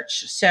Google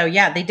search. So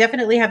yeah, they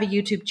definitely have a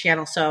YouTube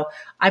channel. So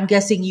I'm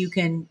guessing you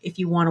can, if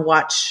you want to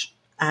watch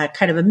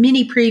kind of a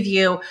mini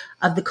preview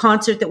of the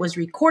concert that was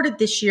recorded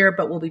this year,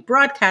 but will be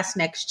broadcast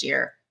next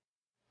year,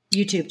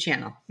 YouTube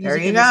channel. There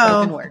Music you and the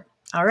Spoken go. Word.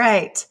 All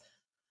right.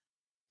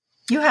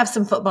 You have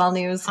some football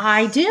news.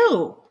 I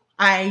do.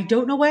 I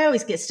don't know why I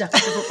always get stuck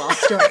with the football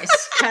stories,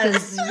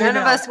 because None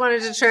of us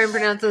wanted to try and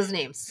pronounce those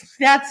names.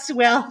 That's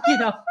we are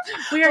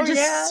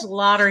just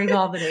slaughtering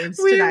all the names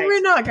tonight.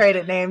 We're not great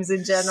at names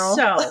in general.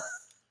 So,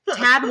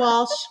 Tad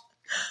Walsh,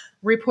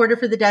 reporter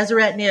for the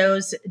Deseret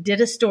News,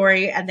 did a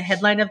story, and the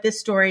headline of this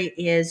story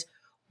is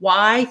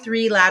 "Why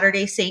 3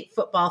 Latter-day Saint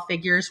Football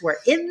Figures Were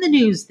in the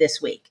News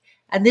This Week."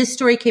 And this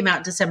story came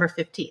out December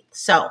 15th,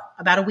 so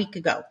about a week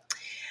ago.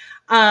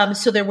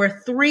 So there were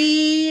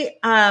 3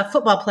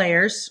 football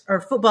players or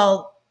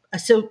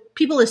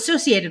people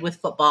associated with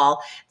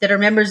football that are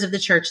members of the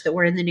church that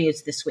were in the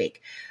news this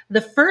week.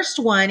 The first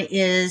one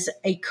is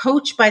a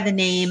coach by the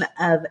name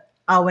of,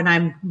 and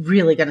I'm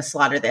really going to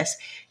slaughter this,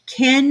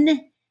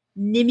 Ken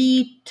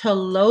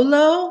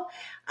Nimitololo.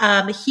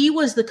 He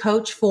was the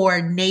coach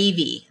for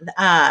Navy,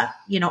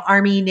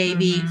 Army,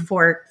 Navy,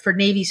 for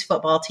Navy's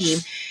football team.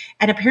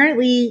 And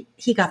apparently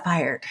he got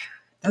fired.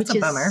 That's a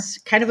bummer.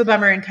 Kind of a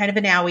bummer and kind of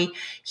an owie.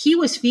 He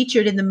was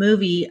featured in the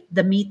movie,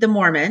 The Meet the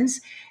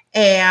Mormons.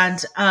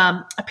 And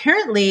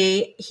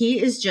apparently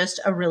he is just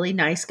a really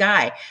nice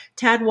guy.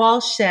 Tad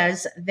Walsh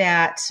says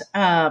that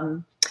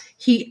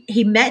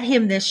he met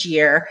him this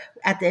year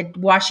at the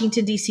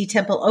Washington, D.C.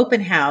 Temple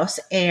Open House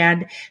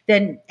and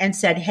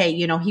said, hey,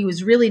 he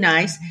was really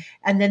nice.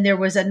 And then there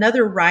was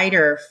another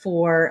writer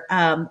for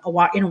in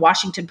a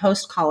Washington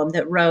Post column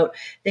that wrote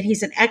that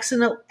he's an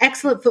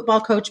excellent football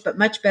coach, but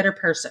much better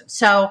person.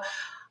 So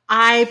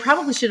I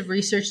probably should have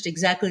researched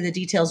exactly the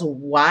details of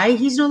why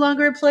he's no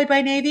longer employed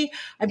by Navy.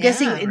 I'm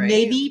guessing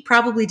Navy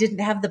probably didn't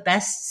have the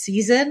best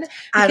season.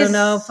 I don't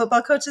know.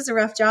 Football coach is a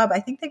rough job. I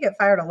think they get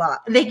fired a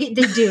lot. They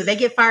do. They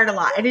get fired a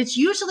lot. And it's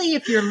usually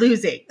if you're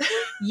losing.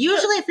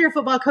 Usually if you're a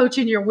football coach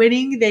and you're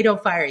winning, they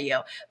don't fire you.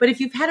 But if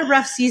you've had a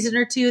rough season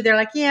or two, they're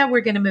like, yeah, we're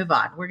going to move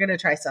on. We're going to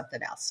try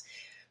something else.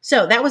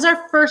 So that was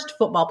our first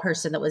football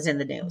person that was in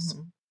the news.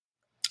 Mm-hmm.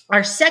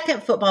 Our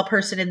second football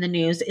person in the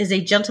news is a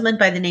gentleman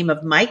by the name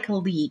of Mike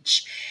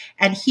Leach,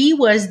 and he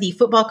was the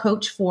football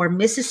coach for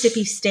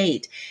Mississippi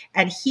State,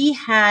 and he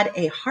had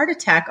a heart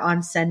attack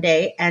on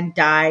Sunday and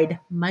died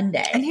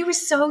Monday. And he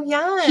was so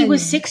young. He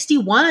was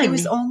 61. He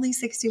was only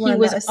 61. He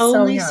was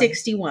only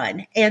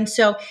 61. And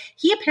so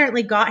he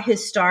apparently got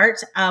his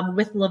start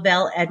with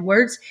Lavelle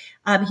Edwards.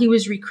 He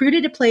was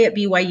recruited to play at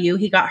BYU.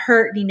 He got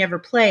hurt and he never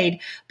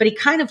played, but he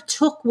kind of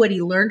took what he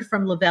learned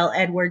from Lavelle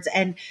Edwards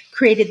and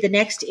created the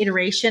next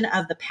iteration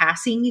of the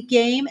passing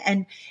game.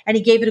 And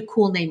he gave it a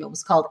cool name. It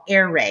was called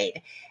Air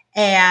Raid.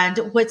 And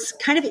what's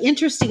kind of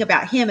interesting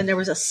about him, and there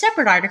was a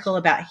separate article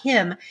about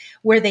him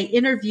where they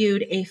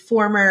interviewed a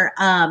former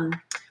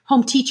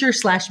home teacher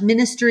 /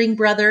 ministering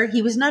brother.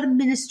 He was not a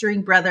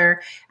ministering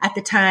brother at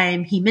the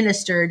time he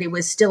ministered. It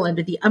was still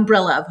under the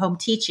umbrella of home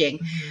teaching,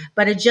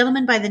 but a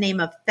gentleman by the name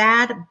of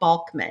Thad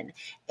Balkman.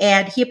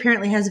 And he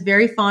apparently has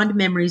very fond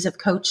memories of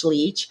Coach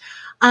Leach.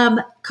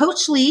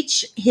 Coach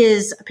Leach,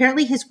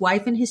 apparently his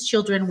wife and his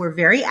children were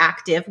very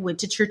active, went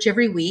to church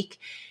every week.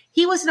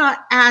 He was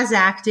not as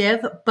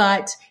active,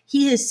 but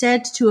he is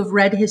said to have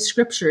read his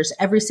scriptures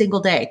every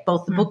single day,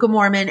 both the Book of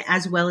Mormon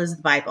as well as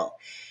the Bible.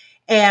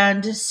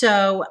 And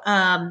so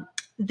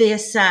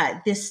this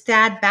Thad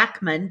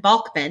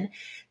Balkman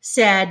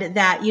said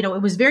that,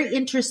 it was very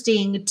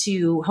interesting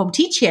to home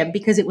teach him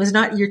because it was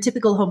not your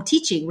typical home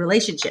teaching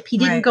relationship. He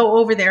didn't go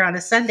over there on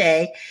a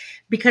Sunday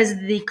because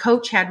the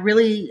coach had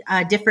really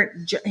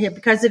different,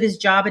 because of his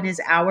job and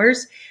his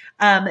hours.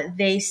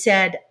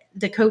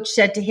 The coach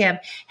said to him,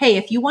 hey,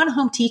 if you want to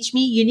home teach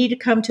me, you need to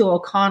come to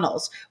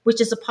O'Connell's, which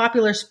is a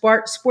popular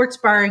sports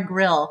bar and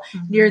grill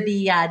near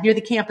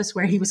the campus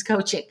where he was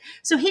coaching.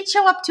 So he'd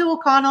show up to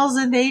O'Connell's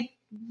and they'd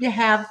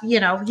have,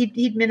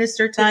 he'd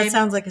minister to him. That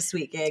sounds like a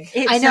sweet gig.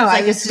 I know.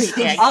 Like a sweet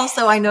gig.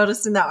 Also, I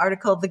noticed in that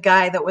article, the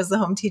guy that was the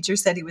home teacher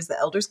said he was the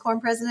Elders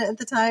Quorum president at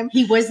the time.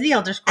 He was the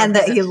Elders Quorum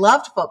president. And that he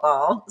loved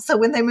football. So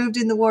when they moved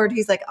in the ward,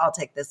 he's like, I'll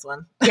take this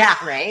one. Yeah,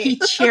 right. He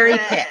cherry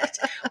picked,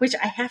 which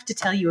I have to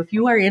tell you, if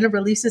you are in a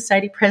Relief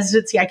Society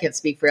presidency, I can't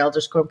speak for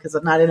Elders Quorum because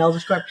I'm not an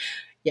Elders Quorum.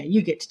 Yeah,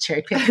 you get to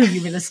cherry pick who you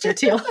minister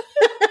to.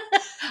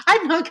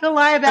 I'm not going to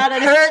lie about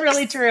it. It's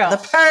really true. The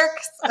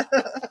perks.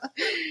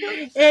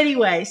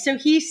 Anyway, so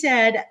he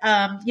said,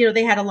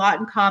 they had a lot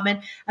in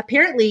common.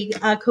 Apparently,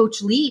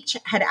 Coach Leach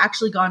had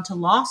actually gone to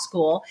law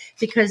school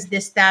because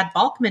this Thad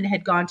Balkman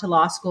had gone to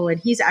law school and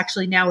he's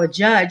actually now a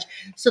judge.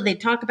 So they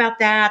talk about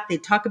that. They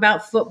talk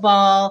about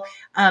football.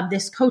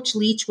 This Coach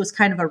Leach was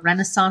kind of a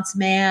Renaissance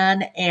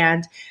man.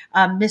 And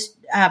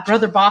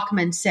Brother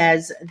Balkman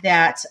says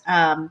that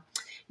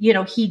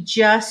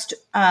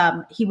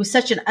he was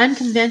such an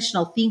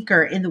unconventional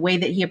thinker in the way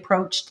that he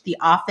approached the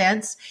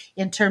offense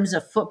in terms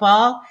of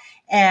football,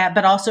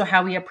 but also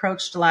how he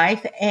approached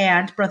life.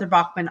 And Brother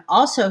Bachman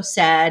also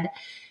said,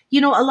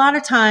 a lot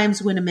of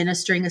times when a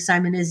ministering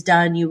assignment is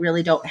done, you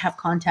really don't have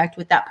contact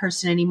with that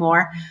person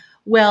anymore.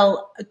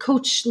 Well,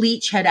 Coach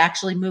Leach had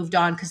actually moved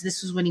on because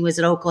this was when he was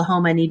at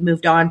Oklahoma and he'd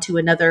moved on to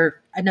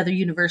another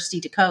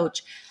university to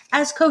coach.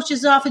 As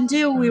coaches often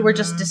do, we were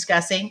just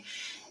discussing.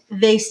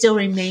 They still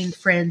remained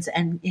friends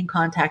and in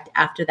contact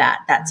after that.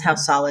 That's how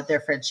solid their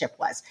friendship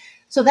was.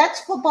 So that's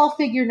football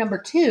figure number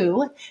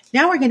 2.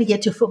 Now we're going to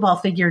get to football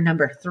figure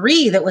number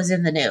 3 that was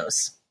in the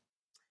news.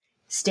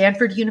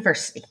 Stanford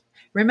University.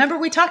 Remember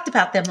we talked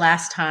about them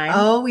last time.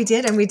 Oh, we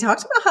did. And we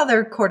talked about how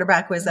their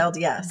quarterback was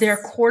LDS. Their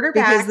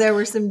quarterback. Because there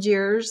were some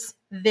jeers.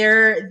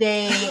 Jeers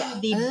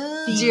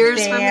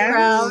from the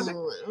crowd.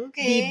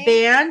 Okay. The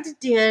band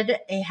did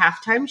a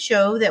halftime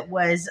show that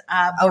was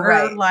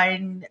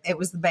borderline. It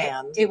was the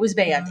band. It was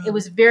banned. It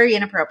was very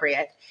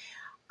inappropriate.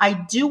 I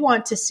do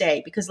want to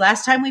say, because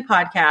last time we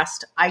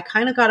podcast, I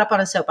kind of got up on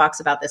a soapbox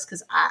about this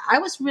because I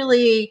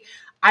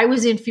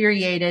was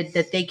infuriated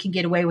that they can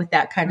get away with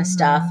that kind of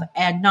stuff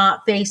and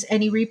not face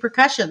any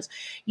repercussions,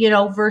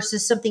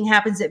 versus something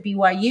happens at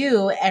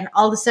BYU and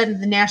all of a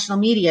sudden the national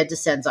media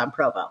descends on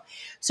Provo.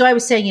 So I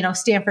was saying,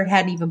 Stanford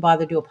hadn't even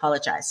bothered to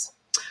apologize.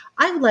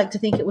 I would like to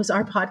think it was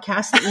our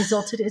podcast that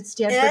resulted in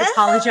Stanford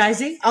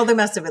apologizing. Oh, they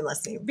must have been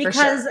listening.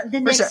 Because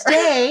the next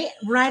day,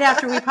 right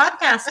after we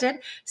podcasted,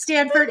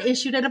 Stanford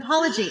issued an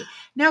apology.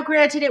 Now,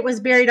 granted, it was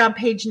buried on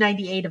page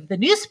 98 of the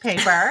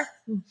newspaper,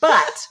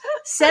 but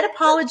said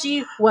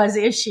apology was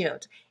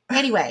issued.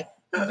 Anyway,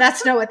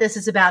 that's not what this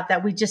is about,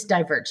 that we just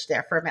diverged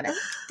there for a minute.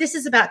 This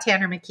is about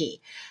Tanner McKee,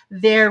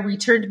 their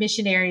returned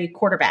missionary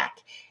quarterback.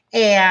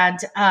 And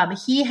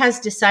he has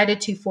decided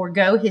to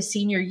forego his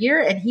senior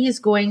year, and he is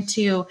going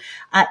to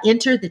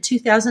enter the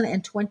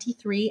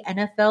 2023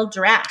 NFL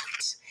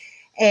draft.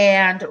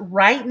 And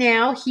right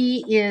now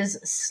he is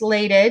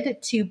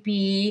slated to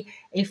be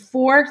as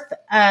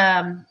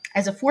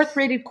a fourth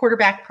rated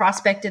quarterback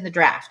prospect in the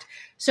draft.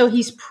 So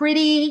he's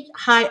pretty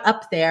high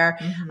up there.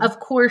 Mm-hmm.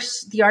 Of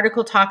course, the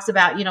article talks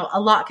about,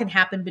 a lot can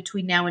happen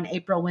between now and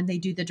April when they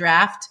do the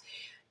draft.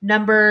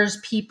 Numbers,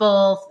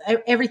 people,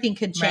 everything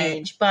can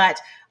change. Right.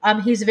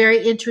 But he's a very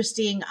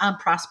interesting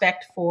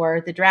prospect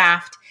for the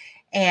draft.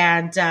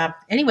 And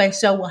anyway,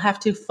 so we'll have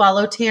to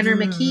follow Tanner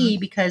McKee,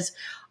 because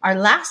our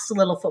last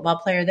little football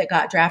player that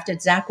got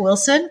drafted, Zach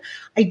Wilson,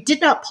 I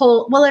did not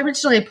pull. Well,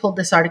 originally I pulled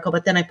this article,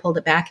 but then I pulled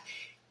it back.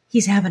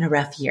 He's having a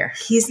rough year.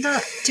 He's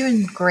not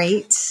doing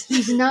great.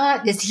 He's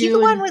not. Is he the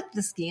one with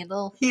the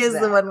scandal? He is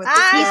the one with the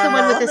scandal. He's the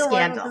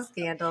one with the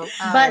scandal.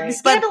 But the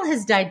scandal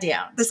has died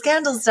down. The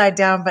scandal's died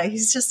down, but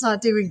he's just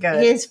not doing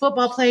good. His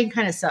football playing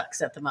kind of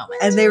sucks at the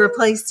moment. And they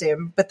replaced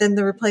him, but then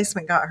the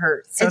replacement got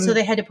hurt. And so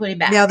they had to put him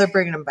back. Now they're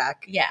bringing him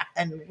back. Yeah.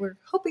 And we're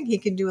hoping he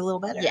can do a little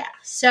better. Yeah.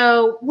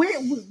 So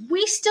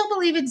we still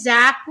believe in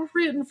Zach. We're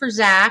rooting for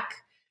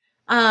Zach.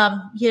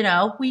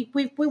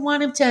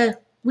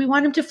 We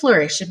want him to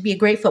flourish and be a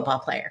great football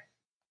player.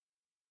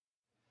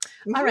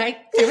 All right,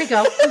 here we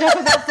go. Enough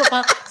about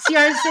football.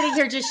 Ciara's sitting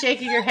here just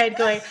shaking her head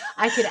going,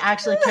 I could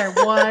actually care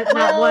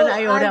not one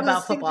iota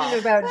about football. I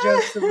was thinking about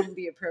jokes that wouldn't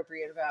be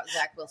appropriate about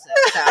Zach Wilson.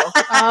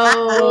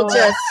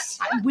 So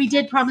we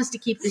did promise to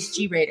keep this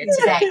G-rated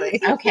today.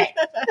 Exactly. Okay.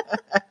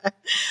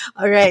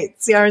 All right,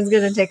 Ciara's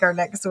going to take our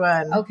next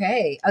one.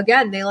 Okay.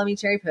 Again, they let me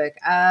cherry pick.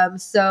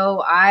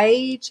 So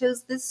I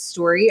chose this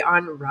story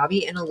on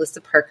Robbie and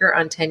Alyssa Parker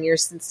on 10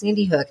 years since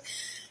Sandy Hook.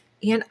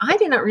 And I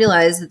did not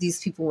realize that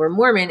these people were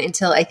Mormon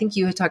until I think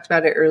you had talked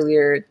about it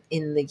earlier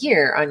in the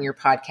year on your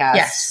podcast.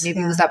 Yes. Maybe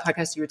it was that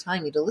podcast you were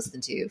telling me to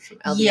listen to from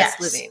LDS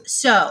Living.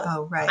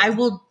 So I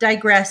will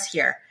digress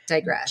here.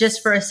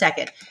 Just for a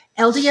second.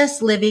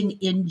 LDS Living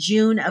in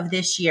June of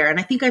this year, and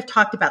I think I've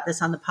talked about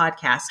this on the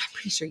podcast. I'm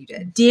pretty sure you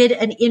did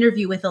an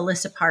interview with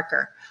Alyssa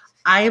Parker.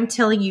 I am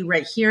telling you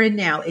right here and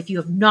now, if you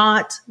have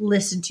not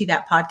listened to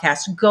that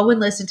podcast, go and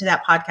listen to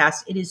that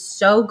podcast. It is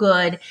so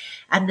good.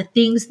 And the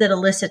things that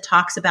Alyssa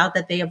talks about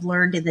that they have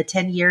learned in the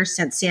 10 years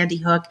since Sandy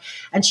Hook.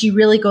 And she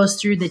really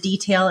goes through the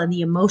detail and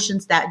the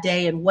emotions that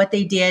day and what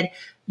they did.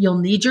 You'll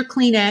need your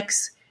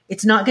Kleenex.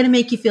 It's not going to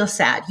make you feel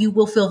sad. You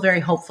will feel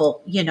very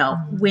hopeful,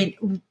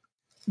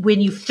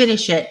 when you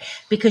finish it,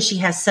 because she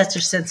has such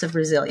a sense of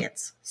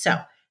resilience. So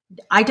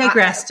I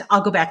digressed.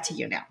 I'll go back to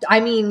you now. I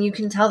mean, you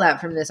can tell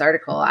that from this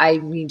article. I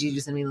need you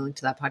to send me the link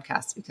to that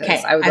podcast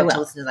because I would love to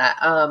listen to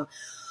that.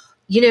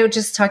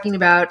 Just talking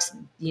about,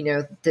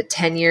 the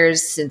 10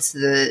 years since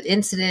the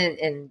incident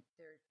and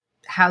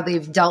how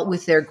they've dealt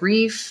with their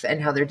grief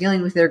and how they're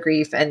dealing with their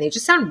grief. And they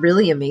just sound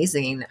really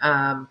amazing.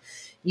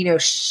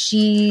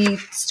 She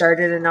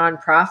started a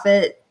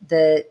nonprofit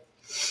that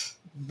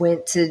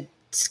went to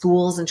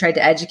schools and tried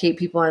to educate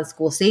people on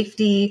school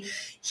safety.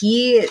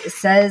 He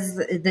says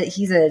that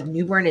he's a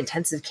newborn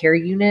intensive care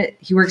unit.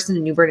 He works in a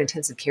newborn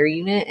intensive care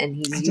unit, and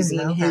he's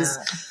using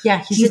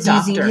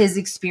his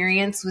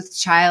experience with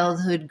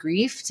childhood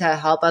grief to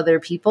help other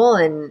people.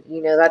 And,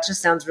 that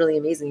just sounds really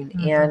amazing.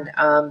 Mm-hmm.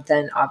 And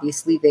then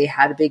obviously they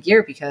had a big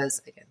year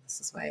because, again,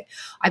 this is why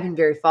I've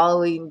been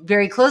following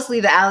very closely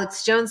the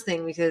Alex Jones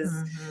thing because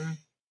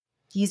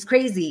he's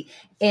crazy.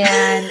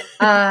 And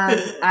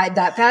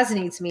that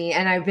fascinates me.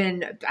 And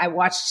I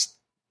watched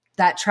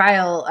that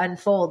trial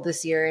unfold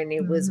this year and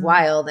it was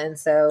wild. And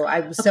so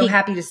I was so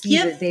happy to see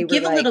that they were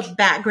give a little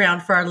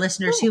background for our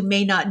listeners who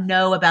may not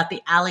know about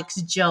the Alex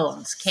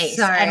Jones case.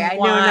 Sorry, I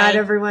know not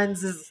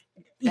everyone's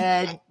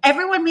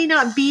everyone may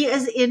not be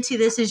as into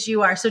this as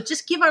you are. So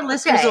just give our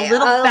listeners a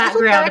little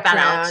background about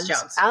Alex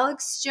Jones.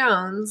 Alex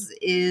Jones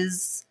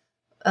is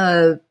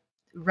a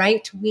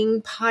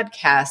right-wing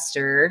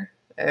podcaster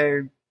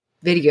or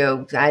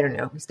video. I don't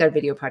know. He's got a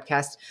video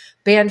podcast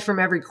banned from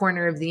every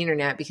corner of the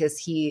internet because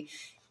he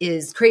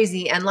is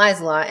crazy and lies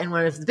a lot. And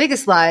one of the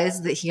biggest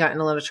lies that he got in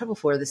a lot of trouble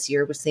for this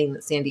year was saying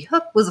that Sandy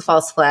Hook was a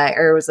false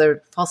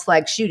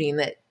flag shooting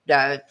that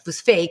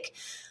was fake.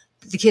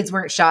 the kids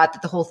weren't shot,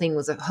 that the whole thing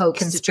was a hoax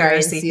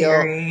Conspiracy to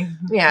try and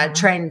theory.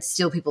 try and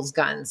steal people's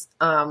guns,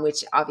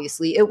 which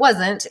obviously it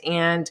wasn't.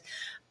 And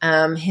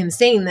him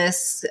saying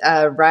this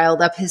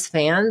riled up his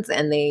fans,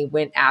 and they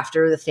went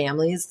after the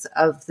families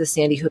of the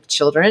Sandy Hook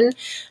children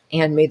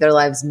and made their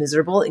lives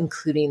miserable,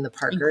 including the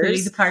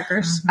Parkers.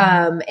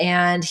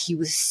 And he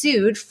was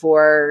sued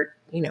for,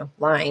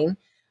 lying,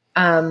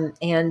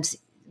 and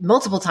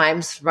multiple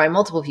times by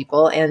multiple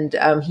people.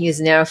 And he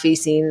is now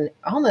facing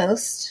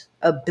almost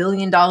 $1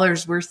 billion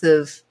worth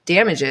of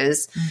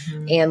damages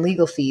and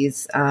legal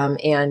fees.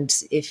 And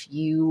if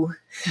you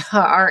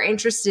are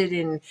interested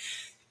in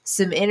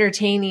some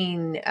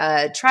entertaining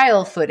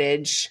trial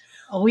footage,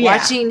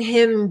 watching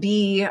him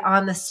be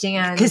on the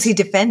stand, because he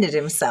defended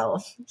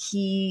himself.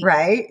 He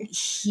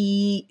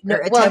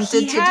attempted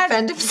to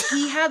defend himself.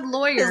 He had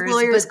lawyers,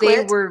 lawyers but they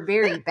quit. were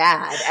very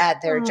bad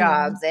at their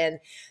jobs, and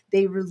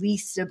they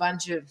released a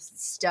bunch of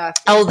stuff.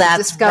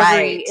 That's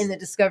right. In the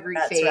discovery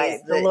phase, right.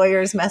 The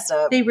lawyers messed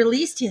up. They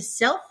released his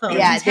cell phone.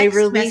 Yeah, text they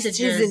released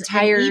messages his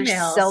entire and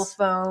emails cell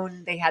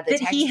phone. They had the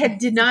that text he had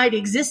denied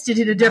existed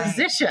in a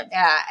deposition.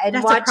 Yeah, and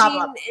That's a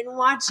problem.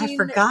 watching I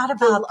forgot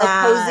about the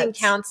that. opposing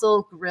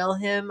counsel grill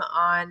him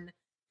on,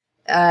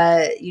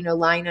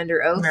 lying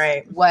under oath,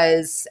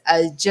 was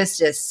just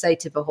a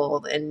sight to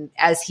behold. And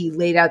as he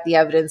laid out the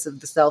evidence of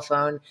the cell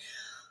phone,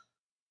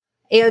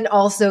 and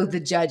also the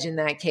judge in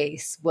that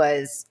case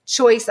was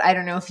choice. I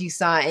don't know if you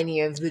saw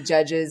any of the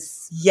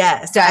judge's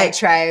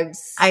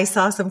diatribes. I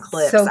saw some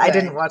clips. So I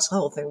didn't watch the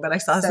whole thing, but I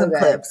saw some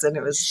clips,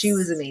 and she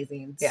was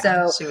amazing. Yeah,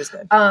 so she was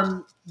good.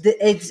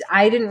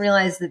 I didn't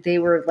realize that they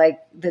were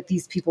that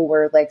these people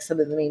were some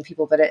of the main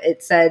people, but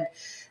it said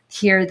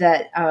here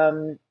that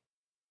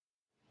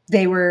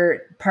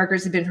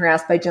Parkers had been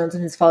harassed by Jones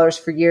and his followers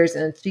for years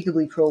in an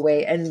unspeakably cruel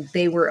way, and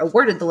they were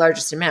awarded the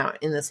largest amount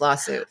in this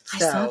lawsuit. I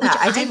saw that.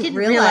 I didn't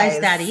realize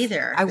that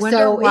either. I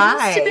wonder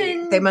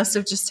why. They must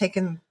have just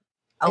taken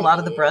a lot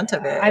of the brunt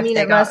of it. I mean,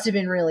 it must have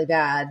been really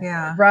bad.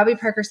 Yeah. Robbie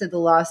Parker said the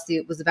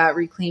lawsuit was about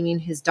reclaiming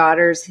his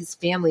daughter's, his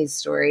family's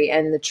story,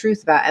 and the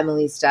truth about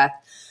Emily's death.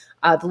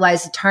 The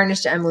lies had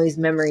tarnished Emily's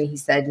memory, he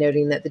said,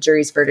 noting that the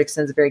jury's verdict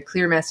sends a very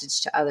clear message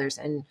to others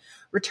and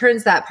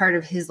returns that part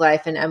of his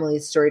life and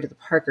Emily's story to the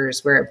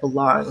Parkers where it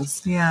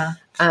belongs. Yeah.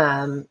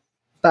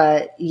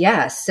 But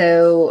yeah,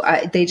 so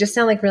they just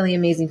sound like really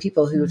amazing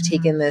people who have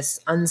taken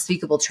this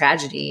unspeakable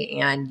tragedy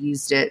and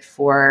used it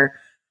for,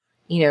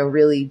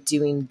 really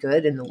doing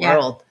good in the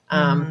world.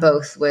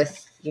 Both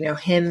with,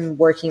 him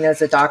working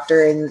as a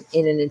doctor in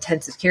an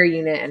intensive care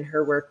unit and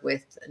her work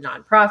with a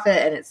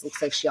nonprofit. And it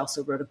looks like she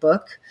also wrote a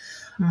book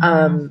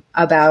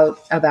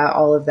about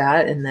all of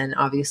that. And then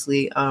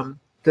obviously,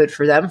 good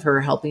for them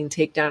for helping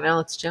take down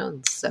Alex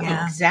Jones. So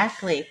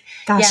exactly.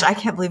 Gosh, I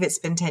can't believe it's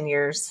been 10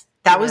 years.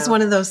 That was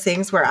one of those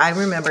things where I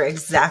remember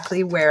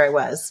exactly where I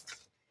was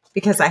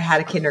because I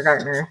had a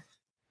kindergartner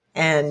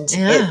and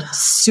it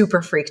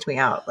super freaked me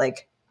out.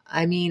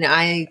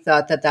 I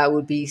thought that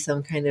would be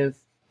some kind of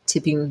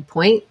tipping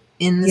point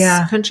in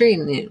this country,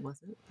 and it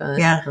wasn't. But,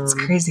 it's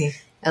crazy.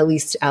 At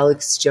least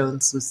Alex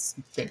Jones was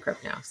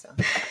bankrupt now, so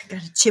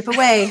got to chip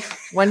away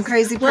one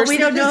crazy person. Well, we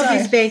don't know if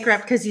he's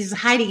bankrupt because he's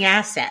hiding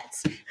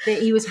assets.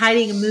 He was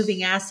hiding and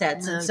moving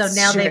assets, and so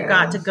now they've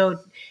got to go.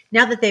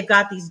 Now that they've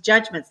got these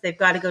judgments, they've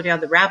got to go down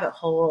the rabbit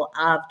hole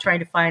of trying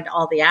to find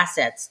all the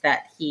assets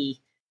that he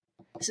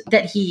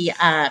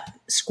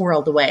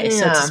squirreled away,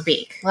 so to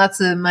speak. Lots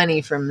of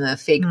money from the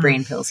fake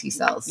brain pills he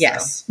sells.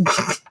 Yes.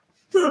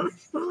 So.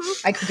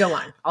 I could go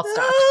on. I'll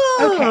stop.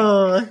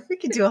 Okay. We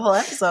could do a whole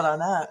episode on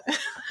that.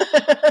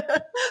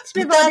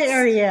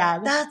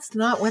 That's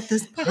not what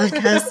this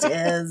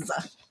podcast is.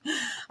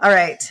 All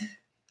right.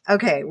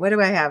 Okay. What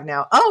do I have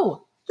now?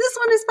 Oh, this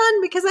one is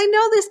fun because I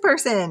know this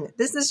person.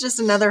 This is just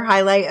another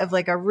highlight of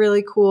a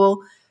really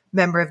cool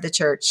member of the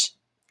church.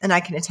 And I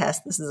can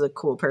attest this is a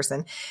cool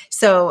person.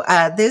 So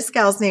this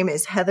gal's name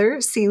is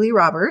Heather Seeley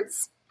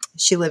Roberts.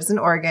 She lives in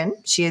Oregon.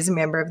 She is a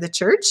member of the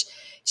church.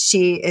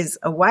 She is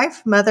a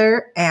wife,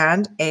 mother,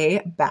 and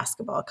a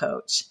basketball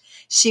coach.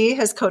 She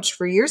has coached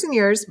for years and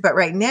years, but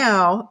right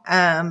now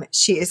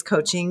she is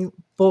coaching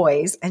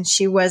boys. And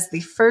she was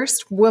the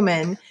first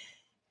woman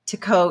to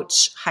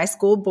coach high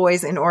school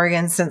boys in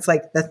Oregon since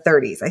the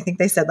 30s. I think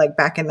they said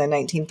back in the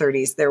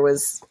 1930s, there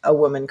was a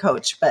woman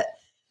coach, but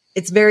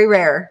it's very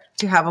rare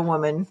to have a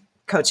woman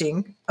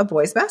coaching a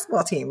boys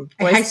basketball team.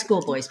 High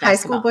school boys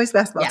basketball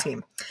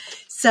team.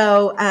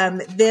 So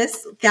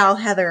this gal,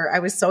 Heather, I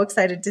was so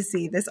excited to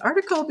see this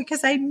article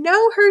because I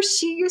know her.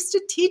 She used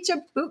to teach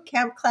a boot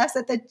camp class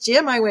at the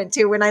gym I went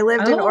to when I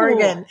lived in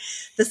Oregon.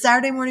 The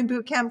Saturday morning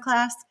boot camp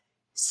class,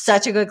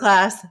 such a good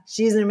class.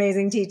 She's an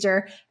amazing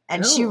teacher.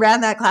 And she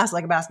ran that class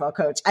like a basketball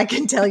coach. I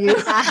can tell you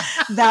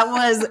that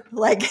was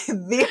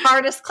the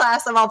hardest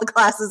class of all the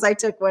classes I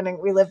took when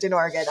we lived in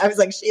Oregon. I was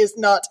like, she is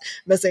not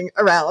messing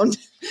around.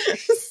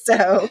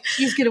 So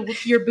she's going to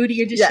whip your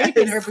booty into shape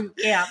in her boot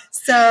camp.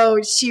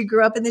 So she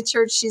grew up in the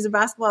church. She's a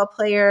basketball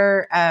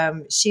player.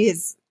 She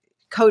has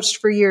coached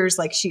for years.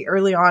 She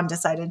early on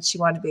decided she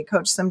wanted to be a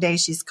coach someday.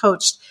 She's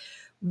coached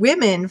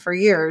women for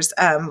years.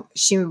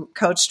 She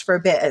coached for a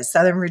bit at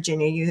Southern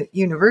Virginia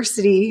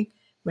University.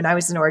 When I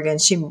was in Oregon,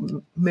 she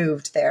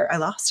moved there. I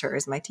lost her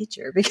as my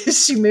teacher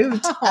because she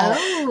moved.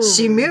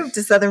 She moved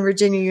to Southern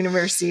Virginia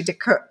University to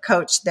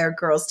coach their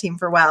girls team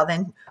for a while.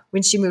 Then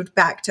when she moved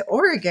back to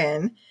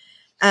Oregon,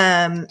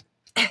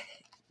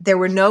 there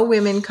were no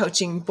women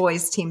coaching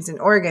boys teams in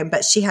Oregon,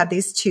 but she had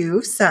these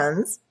two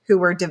sons who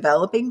were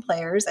developing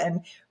players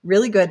and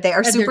really good. They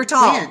are super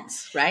tall.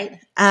 Twins, right?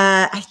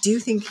 I do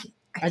think.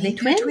 Are they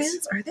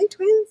twins? Are they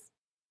twins?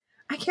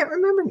 I can't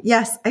remember.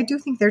 Yes, I do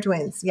think they're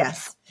twins.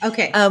 Yes.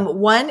 Okay.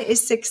 One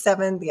is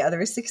 6'7", the other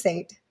is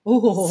 6'8".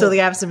 Ooh. So they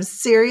have some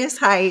serious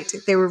height.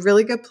 They were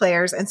really good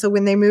players. And so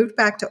when they moved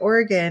back to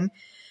Oregon,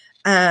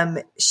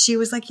 she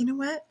was like, you know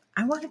what?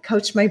 I want to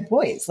coach my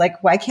boys.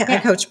 Like, why can't I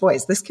coach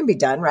boys? This can be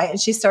done, right? And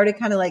she started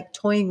kind of like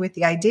toying with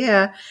the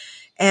idea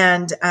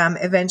and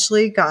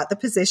eventually got the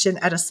position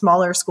at a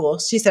smaller school.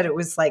 She said it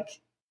was like,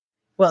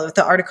 well,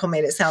 the article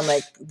made it sound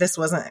like this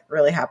wasn't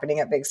really happening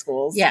at big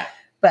schools. Yeah.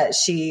 But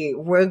she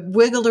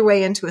wiggled her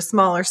way into a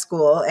smaller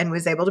school and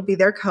was able to be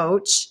their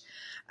coach.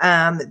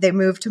 They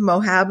moved to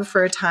Moab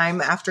for a time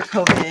after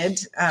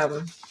COVID.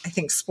 I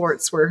think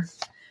sports were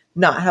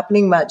not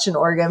happening much in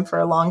Oregon for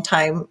a long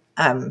time.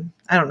 I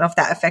don't know if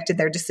that affected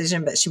their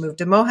decision, but she moved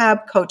to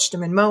Moab, coached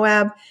them in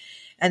Moab,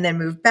 and then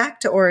moved back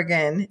to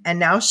Oregon. And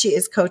now she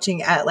is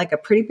coaching at like a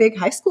pretty big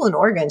high school in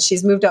Oregon.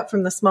 She's moved up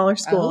from the smaller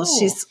schools. Oh.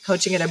 She's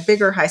coaching at a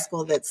bigger high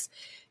school that's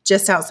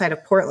just outside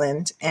of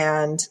Portland.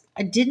 And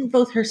didn't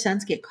both her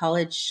sons get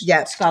college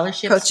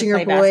scholarships? Coaching to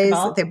her play boys.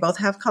 basketball? They both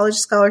have college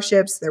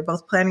scholarships. They're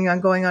both planning on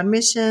going on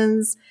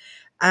missions.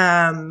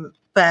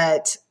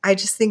 But I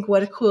just think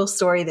what a cool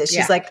story that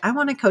she's like, I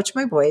want to coach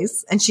my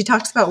boys. And she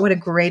talks about what a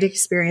great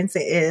experience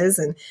it is.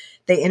 And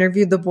they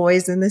interviewed the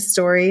boys in this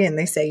story and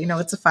they say, you know,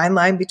 it's a fine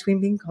line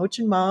between being coach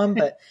and mom.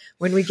 But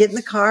when we get in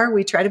the car,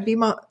 we try to be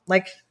mom,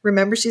 like,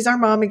 remember she's our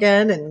mom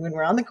again. And when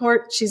we're on the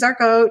court, she's our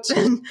coach.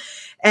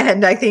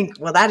 And I think,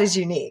 well, that is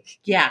unique.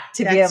 Yeah.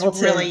 To be able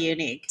to really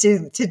unique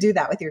to do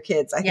that with your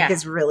kids, I think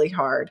is really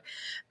hard.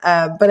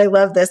 But I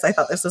love this. I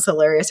thought this was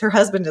hilarious. Her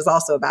husband is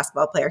also a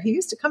basketball player. He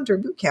used to come to her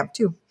boot camp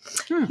too.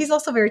 He's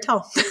also very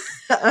tall.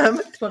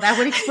 Well, that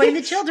would explain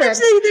the children.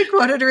 They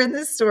quoted her in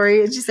this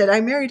story and she said, I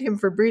married him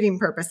for breeding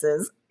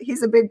purposes.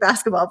 He's a big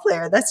basketball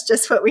player. That's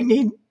just what we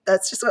need.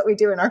 That's just what we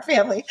do in our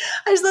family.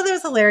 I just thought that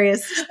was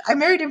hilarious. I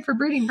married him for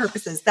breeding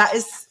purposes. That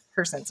is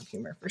her sense of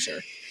humor for sure.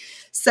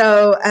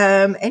 So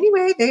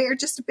anyway, they are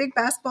just a big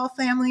basketball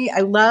family.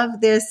 I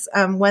love this.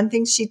 One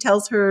thing she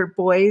tells her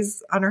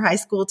boys on her high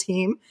school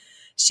team,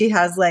 she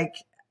has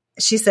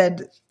she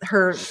said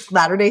her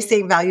Latter-day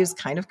Saint values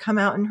kind of come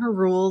out in her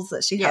rules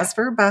that she has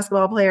for her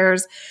basketball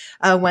players.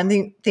 One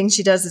thing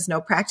she does is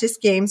no practice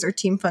games or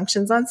team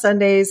functions on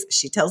Sundays.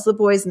 She tells the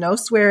boys no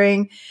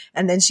swearing.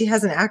 And then she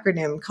has an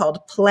acronym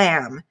called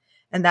PLAM.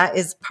 And that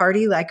is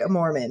party like a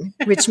Mormon,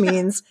 which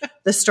means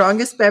the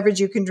strongest beverage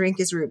you can drink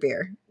is root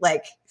beer.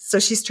 So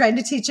she's trying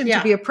to teach them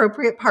to be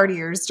appropriate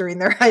partiers during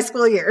their high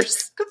school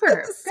years. Good for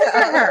her. Good for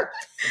her.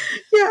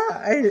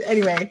 Yeah.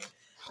 Anyway,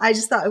 I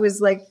just thought it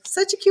was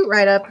such a cute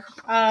write-up.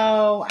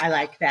 Oh, I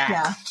like that.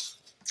 Yeah.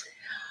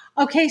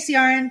 Okay,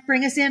 Ciaran,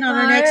 bring us in on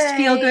our next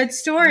feel-good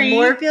story.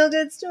 More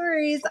feel-good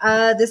stories.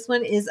 This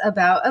one is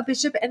about a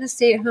bishop and a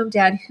stay-at-home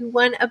dad who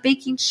won a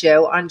baking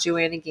show on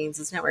Joanna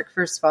Gaines' network.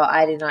 First of all,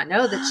 I did not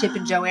know that Chip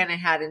and Joanna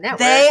had a network.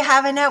 They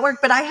have a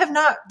network, but I have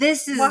not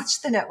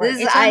watched the network.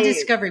 It's on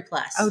Discovery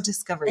Plus. Oh,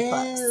 Discovery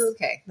Plus.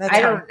 Okay.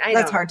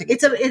 That's hard to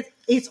get.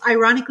 It's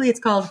ironically,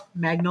 it's called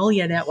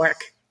Magnolia Network.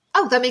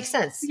 Oh, that makes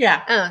sense.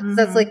 Yeah.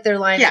 That's like their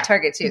line at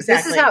Target too.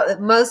 Exactly. This is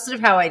most of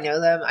how I know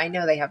them. I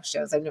know they have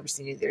shows. I've never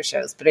seen any of their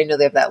shows, but I know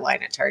they have that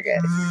line at Target.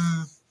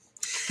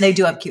 They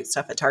do have cute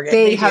stuff at Target.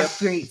 They have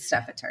great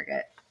stuff at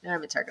Target.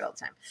 I'm at Target all the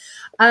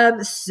time.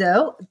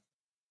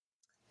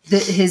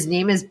 His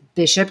name is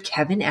Bishop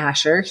Kevin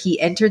Asher. He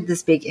entered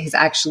this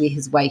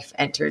his wife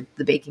entered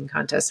the baking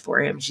contest for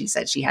him. She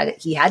said he had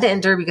to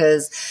enter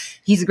because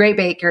he's a great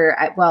baker.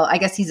 I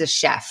guess he's a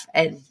chef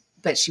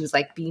but she was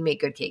like, "But you make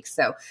good cakes."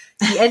 So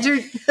he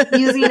entered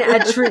using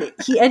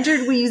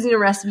a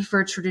recipe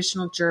for a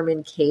traditional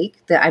German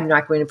cake that I'm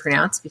not going to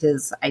pronounce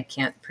because I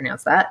can't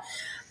pronounce that.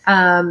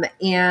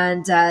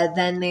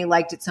 Then they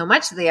liked it so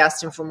much that they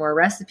asked him for more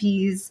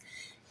recipes.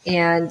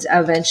 And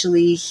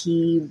eventually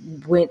he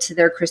went to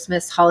their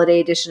Christmas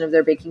holiday edition of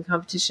their baking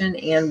competition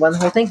and won the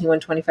whole thing. He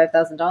won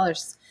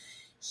 $25,000.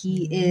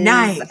 He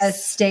is a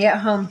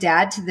stay-at-home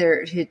dad to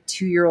their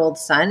 2-year-old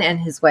son,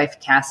 and his wife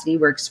Cassidy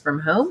works from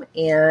home.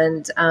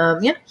 And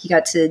he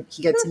got to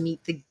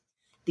meet the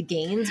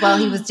Gaines while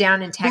he was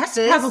down in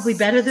Texas. That's probably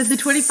better than the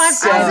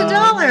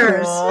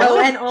 $25,000.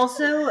 Oh, and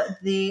also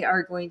they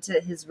are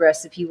his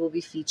recipe will be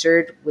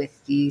featured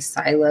with the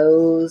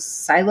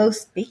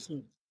Silos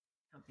Baking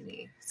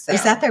Company. So.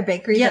 Is that their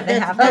bakery that they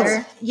have that's-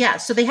 there? Yeah,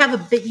 so they have a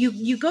bit.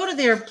 You go to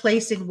their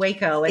place in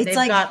Waco, and It's they've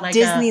like got like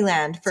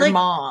Disneyland for like-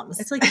 moms.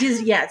 It's like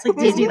Disney. Yeah, it's like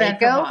Disneyland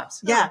for Waco?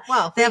 moms. Yeah.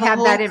 Well, They have a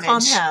whole that image.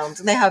 compound.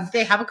 They have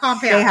They have a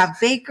compound. They have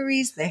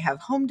bakeries. They have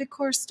home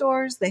decor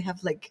stores. They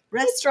have like It's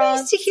nice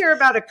restaurants. to hear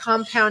about a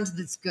compound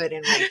that's good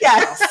in Waco.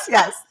 Yes,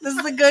 yes. This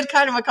is a good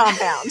kind of a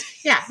compound.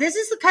 Yeah, this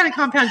is the kind of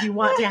compound you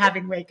want to have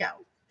in Waco.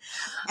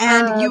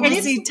 And you Um, will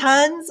and see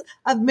tons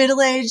of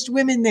middle-aged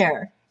women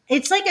there.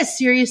 It's like a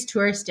serious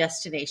tourist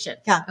destination.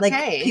 Yeah, like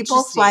Okay, people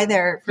interesting. fly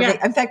there. For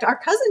Yeah. in fact, our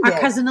cousin Our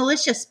did. cousin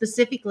Alicia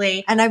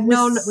specifically. And I've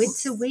known Went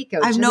to Waco.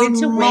 I've just- known went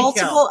to Waco.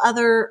 multiple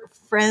other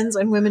friends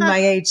and women Huh. my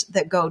age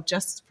that go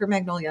just for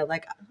Magnolia.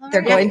 Like All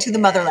they're right. going to the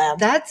motherland.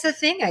 That's a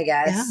thing, I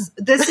guess.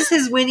 This is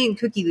his winning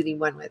cookie that he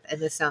won with, and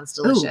this sounds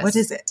delicious. Ooh, what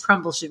is it?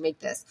 Crumble should make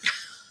this.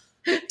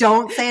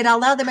 Don't say it out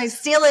loud. They might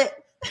steal it.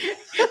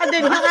 And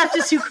then he'll have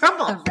to sue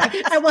Crumble.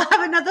 And we'll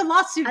have another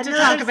lawsuit to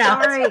talk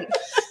about. Sorry.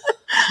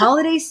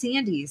 Holiday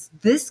Sandies.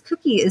 This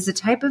cookie is a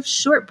type of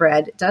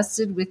shortbread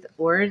dusted with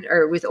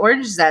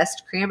orange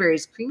zest,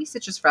 cranberries, creamy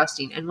citrus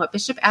frosting, and what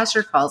Bishop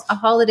Asher calls a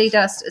holiday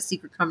dust, a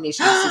secret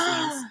combination of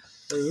seasonings.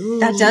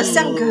 That does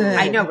sound good.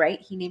 I know, right?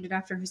 He named it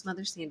after his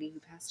mother, Sandy, who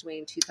passed away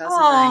in 2009.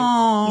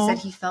 Oh. He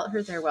said he felt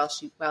her there while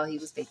he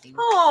was baking.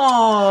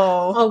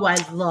 Oh. Oh, I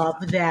love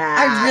that.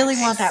 I really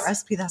want that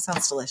recipe. That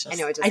sounds delicious. I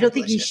know it does. I don't sound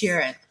think you delicious. share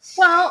it.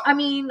 Well, I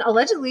mean,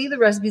 allegedly the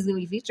recipe's going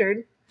to be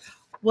featured.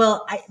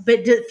 Well,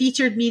 but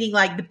featured meaning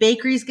like the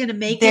bakery's going to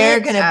make They're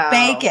it. going to Oh,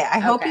 bake it. I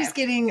hope okay. he's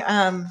getting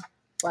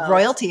Well,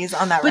 royalties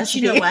on that But recipe.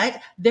 you know what?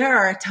 There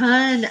are a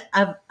ton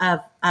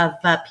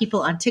of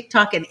people on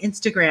TikTok and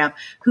Instagram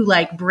who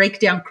like break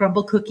down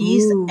crumble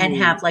cookies Ooh. and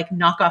have like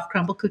knockoff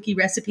crumble cookie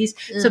recipes.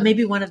 So Mm.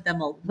 maybe one of them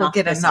will We'll knock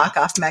get a this off.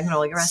 knockoff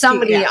Magnolia recipe.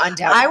 somebody Yeah.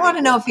 undoubtedly. I want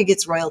to know will. if he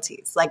gets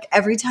royalties. Like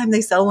every time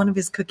they sell one of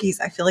his cookies,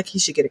 I feel like he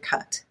should get a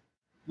cut.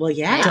 Well,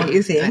 yeah, Don't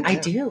you think? I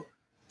do.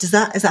 Is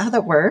that how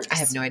that works? I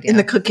have no idea. In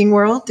the cooking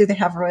world, do they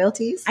have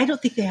royalties? I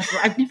don't think they have.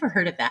 I've never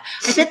heard of that.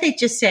 I bet they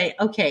just say,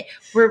 "Okay,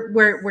 we're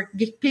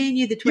paying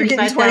you the You're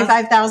getting 25,000."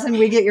 25,000.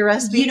 We get your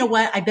recipe. You know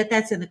what? I bet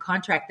that's in the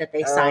contract that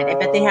they sign. I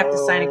bet they have to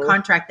sign a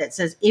contract that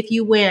says, if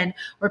you win,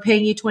 we're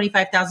paying you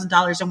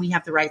 $25,000 and we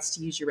have the rights to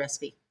use your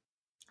recipe.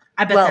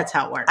 I bet Well, that's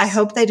how it works. I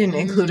hope they didn't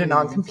include a Mm.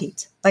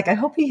 non-compete. Like I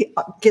hope he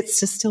gets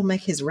to still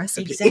make his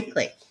recipe.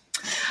 Exactly.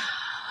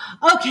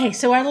 Okay,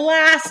 so our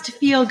last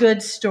feel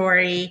good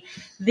story.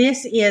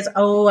 This is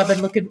I've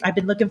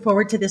been looking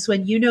forward to this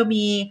one. You know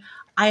me,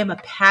 I am a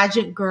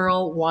pageant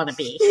girl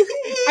wannabe.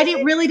 And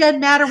it really doesn't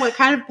matter what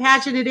kind of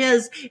pageant it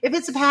is. If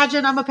it's a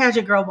pageant, I'm a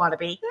pageant girl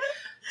wannabe.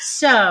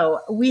 So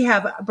we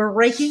have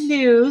breaking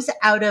news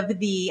out of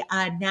the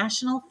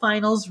National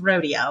Finals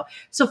Rodeo.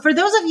 So for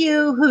those of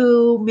you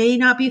who may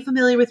not be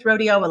familiar with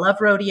rodeo, I love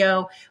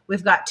rodeo.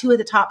 We've got 2 of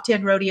the top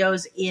 10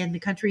 rodeos in the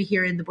country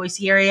here in the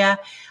Boise area.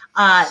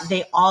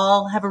 They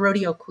all have a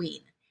rodeo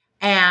queen.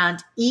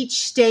 And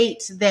each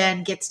state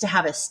then gets to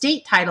have a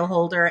state title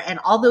holder, and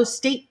all those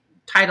state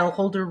title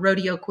holder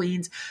rodeo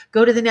queens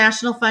go to the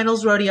National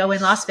Finals Rodeo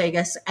in Las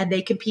Vegas, and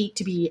they compete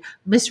to be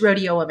Miss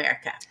Rodeo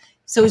America.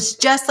 So it's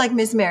just like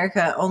Miss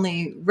America,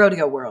 only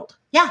rodeo world.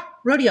 Yeah,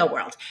 rodeo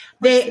world.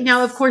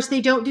 Now, of course,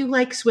 they don't do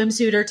like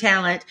swimsuit or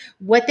talent.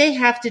 What they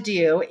have to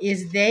do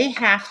is they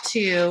have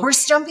to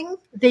Horse jumping?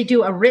 they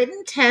do a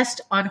written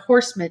test on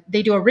horsemen.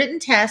 They do a written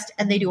test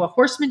and they do a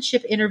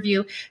horsemanship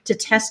interview to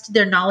test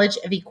their knowledge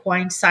of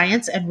equine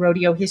science and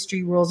rodeo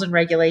history, rules, and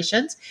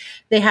regulations.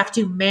 They have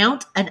to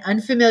mount an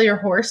unfamiliar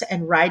horse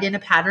and ride in a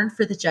pattern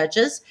for the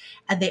judges.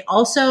 And they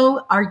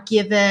also are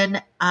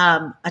given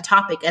a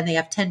topic, and they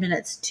have 10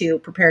 minutes to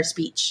prepare a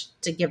speech,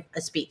 to give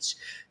a speech.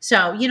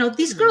 So,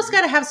 these girls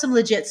got to have some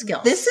legit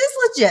skills. This is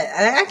legit.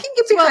 I can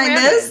get behind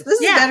well-rounded. this. This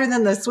is Yeah. better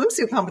than the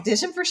swimsuit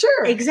competition for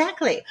sure.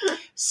 Exactly.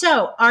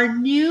 So our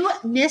new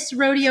Miss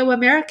Rodeo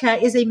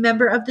America is a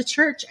member of the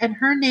church, and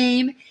her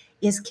name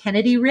is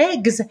Kennedy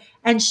Riggs,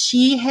 and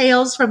she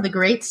hails from the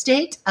great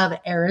state of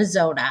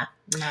Arizona.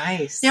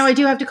 Nice. Now, I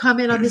do have to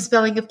comment on the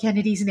spelling of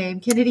Kennedy's name.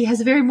 Kennedy has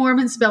a very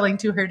Mormon spelling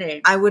to her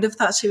name. I would have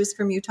thought she was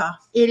from Utah.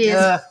 It is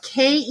Ugh.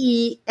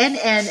 Kennadee,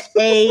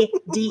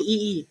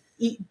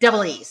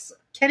 double E's.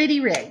 Kennedy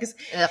Riggs.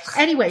 Ugh.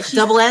 Anyway, she's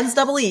Double N's,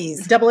 double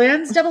E's. double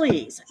N's, double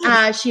E's.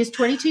 She is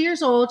 22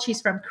 years old.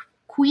 She's from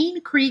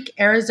Queen Creek,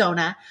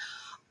 Arizona.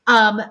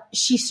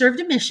 She served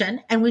a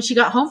mission, and when she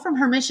got home from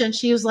her mission,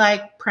 she was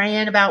like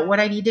praying about what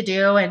I need to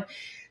do, and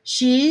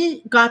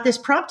she got this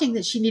prompting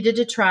that she needed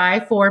to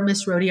try for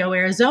Miss Rodeo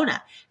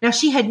Arizona. Now,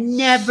 she had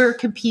never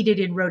competed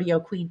in rodeo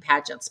queen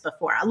pageants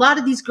before. A lot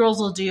of these girls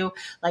will do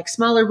like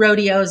smaller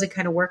rodeos and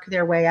kind of work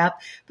their way up.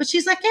 But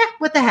she's like, yeah,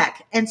 what the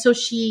heck? And so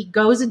she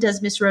goes and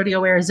does Miss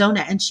Rodeo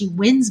Arizona, and she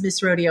wins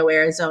Miss Rodeo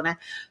Arizona.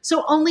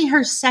 So only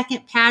her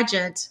second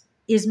pageant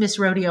is Miss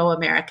Rodeo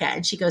America.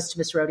 And she goes to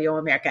Miss Rodeo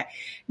America.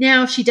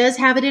 Now, she does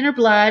have it in her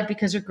blood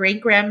because her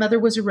great-grandmother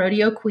was a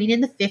rodeo queen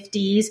in the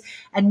 50s,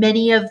 and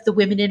many of the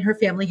women in her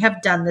family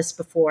have done this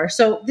before.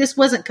 So this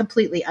wasn't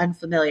completely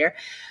unfamiliar.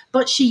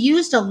 But she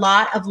used a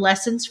lot of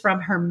lessons from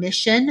her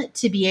mission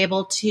to be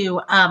able to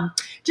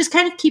just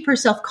kind of keep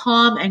herself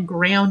calm and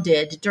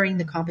grounded during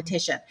the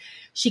competition.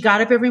 She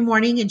got up every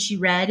morning and she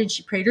read and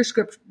she prayed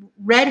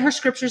read her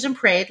scriptures and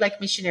prayed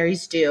like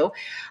missionaries do.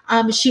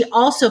 She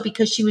also,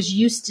 because she was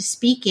used to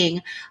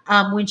speaking,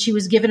 when she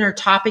was given her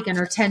topic in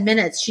her 10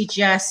 minutes, she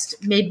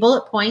just made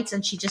bullet points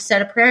and she just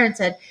said a prayer and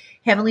said,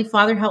 Heavenly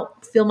Father,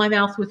 help fill my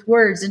mouth with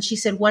words. And she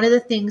said one of the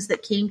things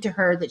that came to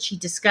her that she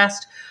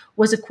discussed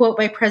was a quote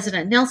by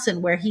President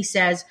Nelson where he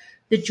says,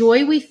 the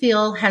joy we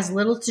feel has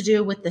little to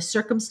do with the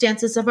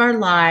circumstances of our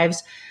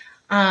lives,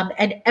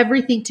 and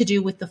everything to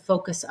do with the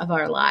focus of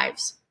our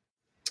lives.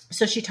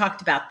 So she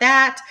talked about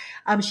that.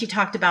 She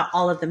talked about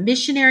all of the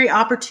missionary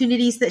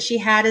opportunities that she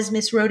had as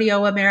Miss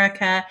Rodeo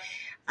America,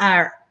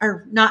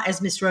 or not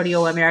as Miss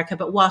Rodeo America,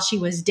 but while she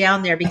was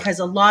down there, because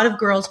a lot of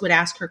girls would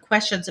ask her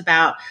questions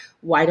about,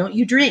 why don't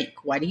you drink?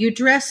 Why do you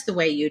dress the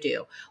way you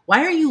do?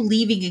 Why are you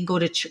leaving and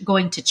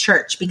going to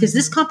church? Because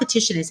this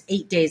competition is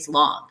 8 days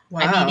long.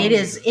 Wow. I mean, it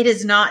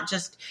is not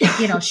just,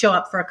 show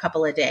up for a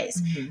couple of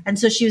days. And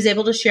so she was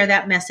able to share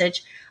that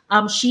message.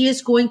 She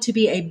is going to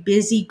be a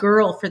busy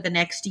girl for the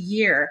next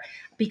year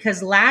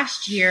because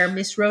last year,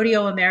 Miss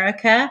Rodeo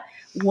America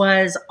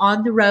was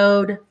on the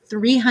road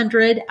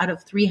 300 out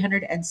of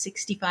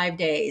 365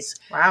 days.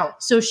 Wow.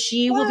 So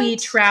she will be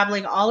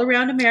traveling all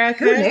around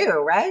America. Who knew,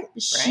 right?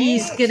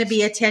 She's going to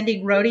be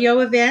attending rodeo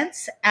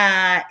events,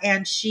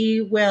 and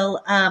she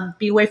will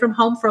be away from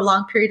home for a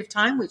long period of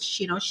time, which,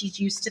 she's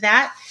used to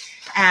that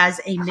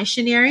as a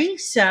missionary.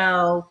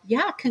 So,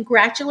 yeah,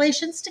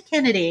 congratulations to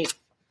Kennedy.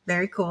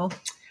 Very cool.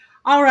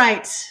 All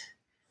right.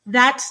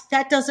 That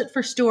does it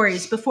for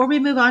stories. Before we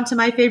move on to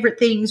my favorite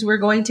things, we're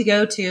going to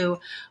go to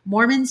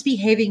Mormons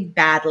behaving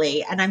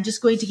badly. And I'm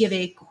just going to give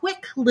a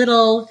quick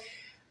little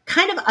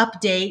kind of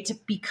update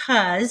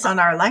because on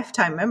our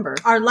lifetime member.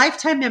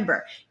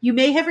 You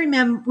may have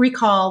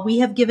recall we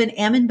have given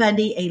Ammon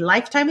Bundy a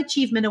Lifetime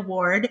Achievement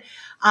Award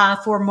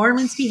for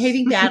Mormons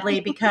behaving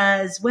badly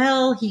because,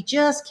 well, he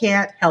just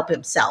can't help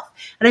himself.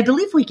 And I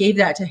believe we gave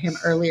that to him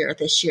earlier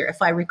this year,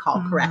 if I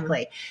recall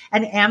correctly.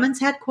 And Ammon's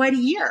had quite a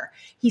year.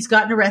 He's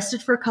gotten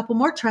arrested for a couple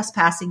more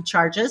trespassing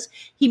charges.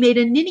 He made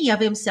a ninny of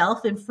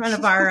himself in front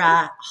of our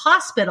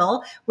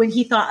hospital when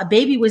he thought a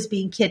baby was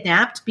being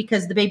kidnapped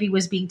because the baby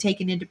was being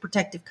taken into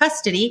protective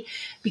custody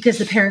because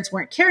the parents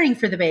weren't caring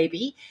for the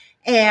baby.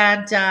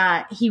 And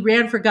he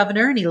ran for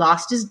governor and he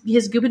lost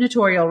his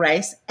gubernatorial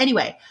race.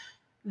 Anyway,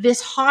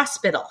 this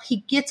hospital, he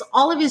gets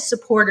all of his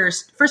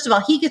supporters. First of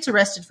all, he gets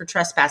arrested for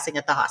trespassing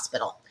at the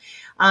hospital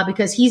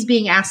because he's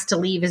being asked to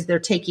leave as they're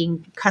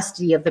taking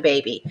custody of the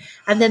baby.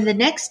 And then the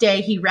next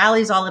day, he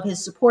rallies all of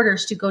his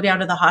supporters to go down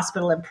to the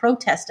hospital and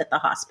protest at the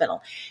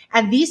hospital.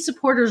 And these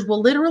supporters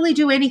will literally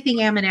do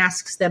anything Ammon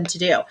asks them to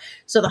do.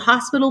 So the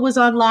hospital was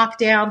on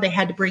lockdown. They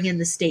had to bring in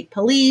the state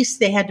police.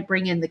 They had to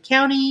bring in the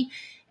county.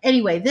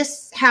 Anyway,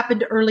 this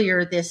happened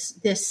earlier this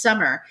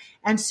summer.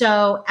 And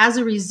so as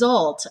a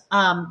result,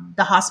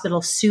 the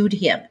hospital sued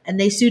him, and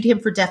they sued him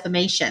for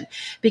defamation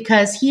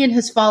because he and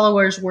his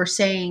followers were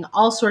saying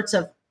all sorts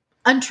of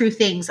untrue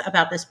things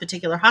about this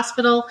particular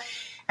hospital.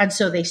 And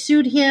so they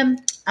sued him.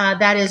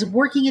 That is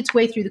working its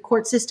way through the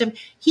court system.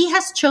 He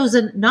has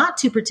chosen not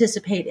to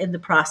participate in the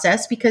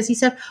process because he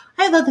said,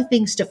 I have other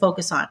things to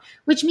focus on,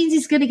 which means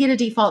he's going to get a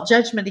default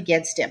judgment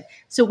against him.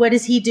 So what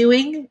is he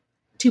doing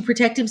to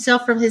protect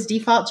himself from his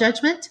default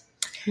judgment?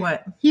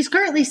 What? He's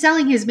currently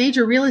selling his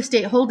major real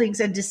estate holdings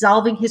and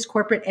dissolving his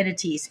corporate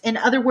entities. In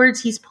other words,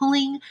 he's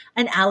pulling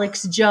an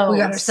Alex Jones. We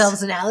got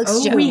ourselves an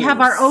Alex Jones. We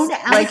have our own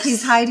Alex. Like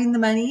he's hiding the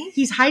money?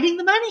 He's hiding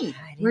the money.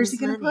 Where's he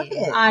going to put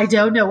it? I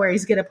don't know where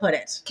he's going to put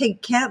it.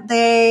 Can't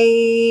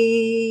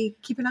they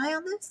keep an eye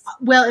on this?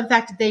 Well, in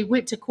fact, they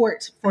went to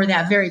court for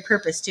that very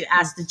purpose to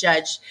ask the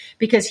judge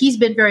because he's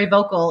been very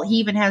vocal. He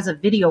even has a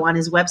video on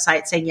his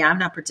website saying, yeah, I'm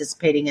not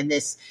participating in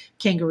this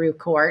kangaroo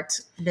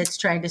court that's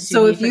trying to sue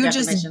so me if for you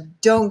defamation.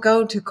 just don't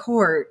go to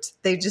court,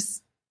 they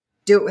just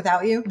do it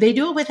without you? They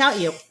do it without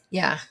you.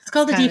 Yeah. It's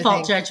called a kind of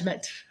default thing.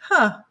 judgment.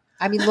 Huh.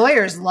 I mean,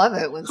 lawyers love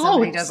it when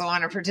somebody it's doesn't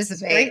want to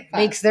participate. great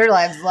fun. Makes their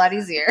lives a lot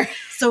easier.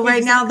 So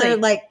right now Exactly. they're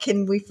like,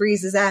 can we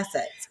freeze his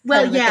assets?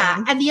 Well, Kind of a yeah.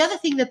 thing. And the other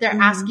thing that they're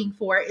Mhm. asking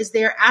for is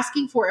they're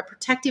asking for a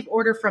protective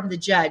order from the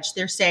judge.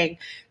 They're saying,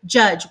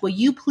 Judge, will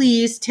you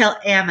please tell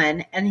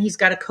Ammon, and he's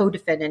got a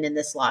co-defendant in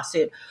this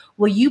lawsuit,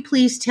 will you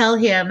please tell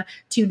him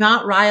to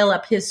not rile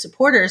up his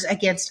supporters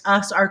against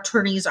us, our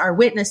attorneys, our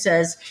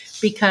witnesses,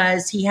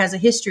 because he has a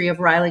history of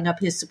riling up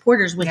his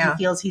supporters when Yeah. he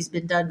feels he's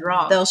been done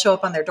wrong. They'll show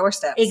up on their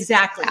doorsteps.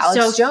 Exactly. Alex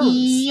so Jones.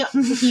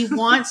 he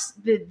wants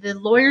the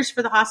lawyers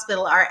for the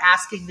hospital are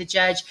asking the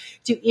judge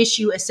to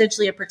issue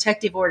essentially a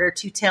protective order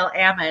to tell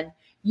Ammon,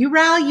 you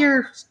rally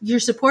your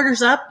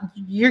supporters up,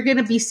 you're going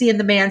to be seeing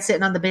the man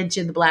sitting on the bench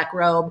in the black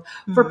robe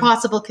for Mhm.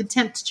 possible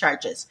contempt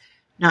charges.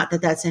 Not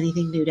that that's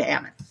anything new to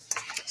Ammon.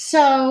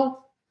 So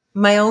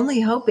My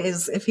only hope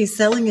is if he's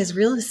selling his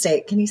real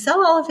estate, can he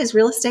sell all of his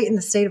real estate in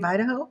the state of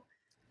Idaho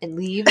And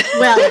leave the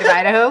state of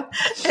Idaho.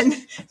 and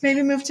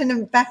maybe move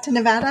to back to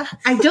Nevada?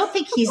 I don't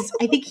think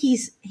I think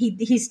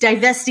he's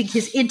divesting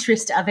his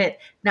interest of it,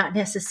 not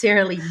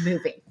necessarily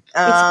moving.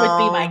 Would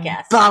be my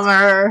guess.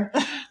 Bummer.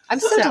 I'm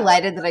so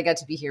delighted that I got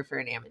to be here for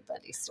an Ammon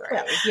Bundy story.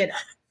 Well, you know.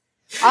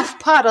 Off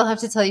pod, I'll have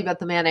to tell you about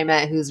the man I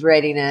met who's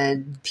writing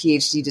a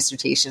PhD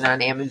dissertation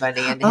on Ammon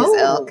Bundy and his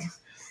ilk.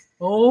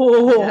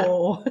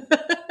 Oh.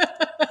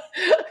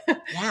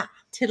 Yeah.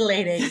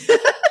 Titillating.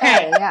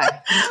 Hey,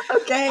 yeah.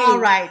 Okay. All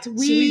right. Should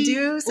we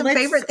do some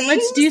favorite things?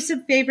 Let's do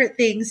some favorite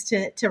things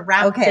to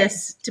wrap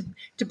this,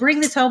 to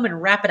bring this home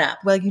and wrap it up.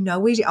 Well,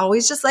 we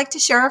always just like to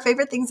share our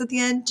favorite things at the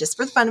end, just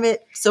for the fun of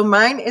it. So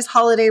mine is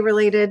holiday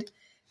related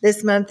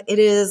this month. It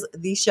is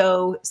the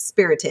show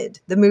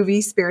Spirited, the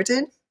movie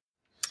Spirited.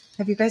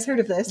 Have you guys heard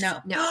of this? No.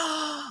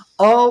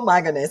 Oh my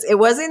goodness. It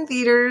was in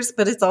theaters,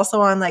 but it's also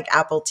on like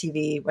Apple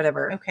TV,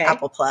 whatever, Okay.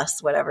 Apple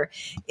Plus, whatever.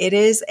 It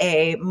is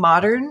a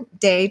modern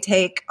day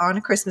take on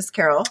A Christmas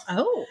Carol.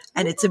 Oh.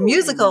 And it's a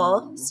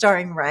musical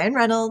starring Ryan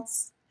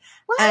Reynolds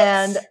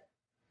and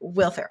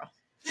Will Ferrell.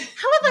 How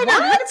have I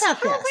not heard about How this?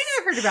 have we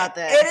not heard about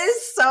this? It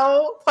is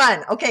so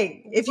fun.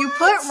 Okay, if you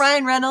put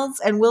Ryan Reynolds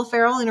and Will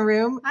Ferrell in a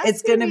room, That's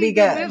it's going to be a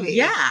good good. movie.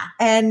 Yeah.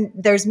 And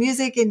there's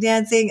music and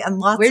dancing and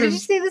lots Where of. did you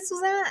say this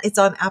was at? It's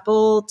on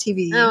Apple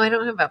TV. No, I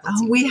don't have Apple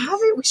Oh, TV. we have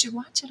it. We should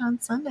watch it on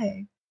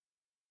Sunday.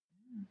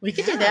 We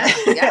could do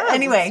that. Yeah,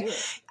 Anyway,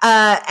 let's do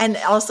it. and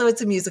also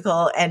it's a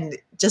musical and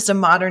just a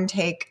modern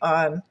take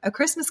on A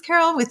Christmas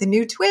Carol with a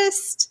new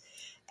twist.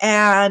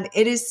 And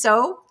it is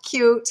so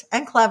cute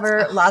and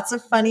clever. Lots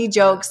of funny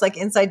jokes, like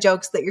inside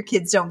jokes that your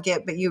kids don't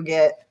get, but you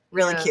get.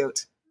 Really Yeah.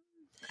 cute.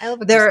 I love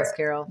a there- Christmas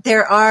Carol.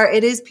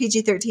 It is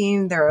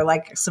PG-13. There are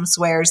like some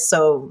swears.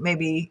 So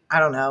maybe, I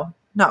don't know,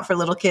 not for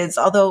little kids.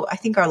 Although I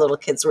think our little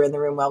kids were in the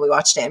room while we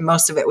watched it. And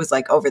most of it was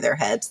like over their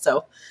head.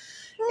 So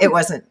it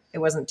wasn't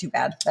too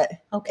bad, but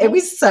Okay. it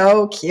was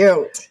so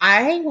cute.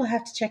 I will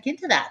have to check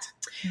into that.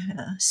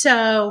 Yeah.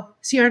 So,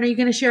 Ciaran, are you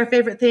going to share a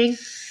favorite thing?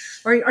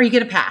 Or are you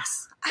going to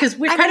pass? Because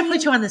we I kind of mean-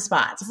 put you on the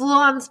spot. It's a little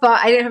on the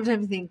spot. I didn't have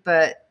time to think,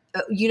 but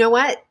you know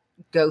what?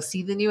 Go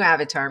see the new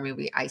Avatar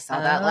movie. I saw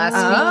that last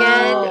Oh.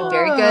 weekend.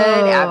 Very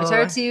good.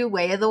 Avatar 2,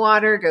 Way of the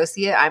Water. Go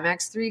see it.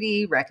 IMAX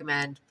 3D.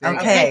 Recommend. Very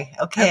good.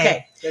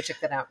 Okay. Go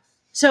check that out.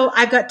 So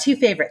I've got two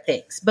favorite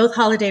things, both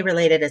holiday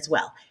related as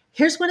well.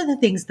 Here's one of the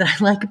things that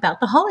I like about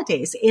the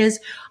holidays is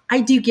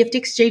I do gift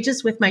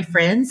exchanges with my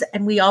friends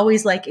and we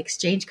always like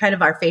exchange kind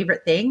of our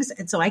favorite things.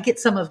 And so I get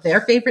some of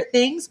their favorite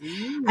things.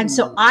 And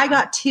so I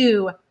got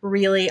two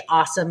really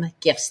awesome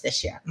gifts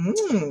this year.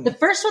 Mm. The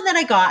first one that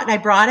I got, and I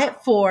brought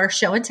it for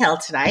show and tell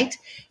tonight,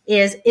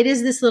 is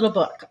this little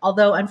book.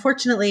 Although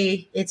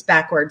unfortunately it's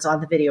backwards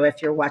on the video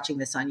if you're watching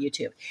this on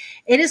YouTube.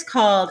 It is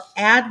called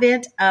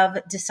Advent of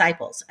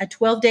Disciples, a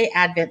 12-day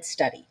Advent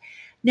study.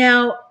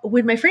 Now,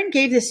 when my friend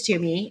gave this to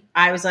me,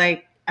 I was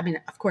like, I mean,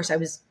 of course I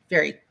was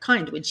very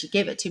kind when she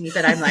gave it to me,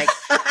 but I'm like,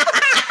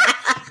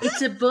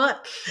 it's a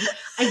book.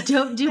 I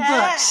don't do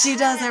books. She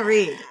doesn't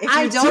read.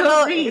 I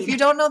don't read. If you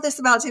don't know this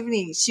about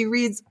Tiffany, she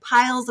reads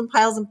piles and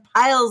piles and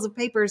piles of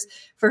papers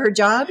for her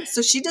job.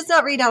 So she does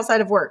not read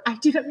outside of work. I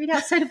do not read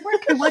outside of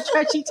work. I watch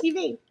Trashy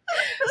TV.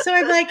 So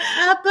I'm like,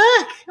 a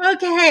book.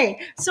 Okay.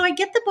 So I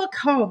get the book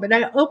home and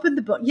I open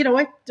the book.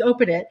 I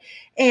open it.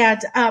 And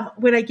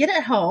when I get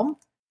it home,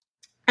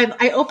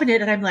 I open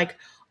it and I'm like,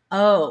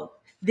 oh,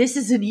 this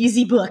is an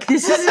easy book.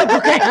 This isn't a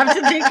book I have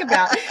to think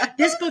about.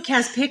 This book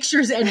has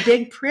pictures and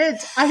big print.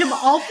 I am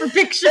all for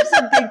pictures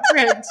and big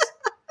print.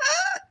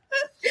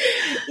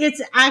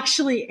 It's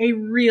actually a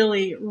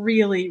really,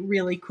 really,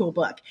 really cool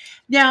book.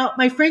 Now,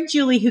 my friend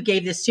Julie, who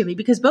gave this to me,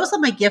 because both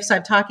of my gifts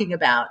I'm talking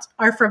about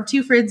are from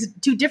two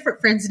different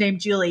friends named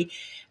Julie,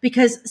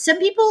 because some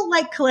people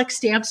like collect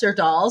stamps or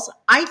dolls.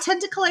 I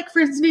tend to collect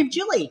friends named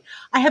Julie.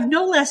 I have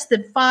no less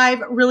than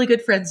 5 really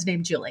good friends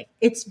named Julie.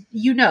 It's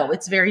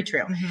very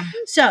true. Mm-hmm.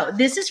 So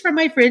this is from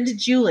my friend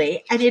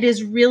Julie, and it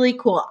is really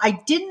cool. I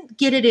didn't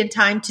get it in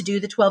time to do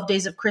the 12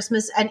 days of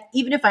Christmas. And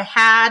even if I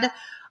had,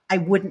 I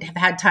wouldn't have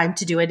had time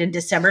to do it in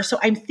December. So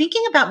I'm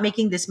thinking about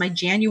making this my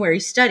January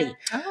study.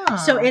 Oh.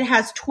 So it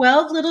has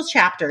 12 little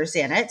chapters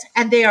in it,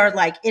 and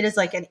it is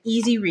like an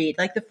easy read.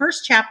 Like the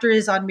first chapter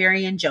is on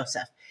Mary and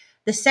Joseph.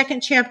 The second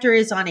chapter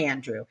is on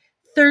Andrew.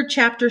 Third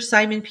chapter,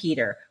 Simon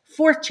Peter.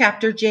 Fourth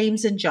chapter,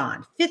 James and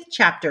John. Fifth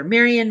chapter,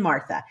 Mary and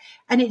Martha.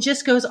 And it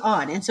just goes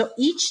on. And so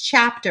each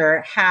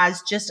chapter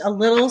has just a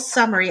little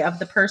summary of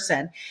the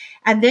person.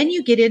 And then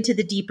you get into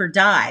the deeper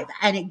dive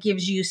and it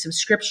gives you some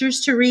scriptures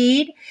to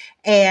read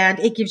and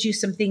it gives you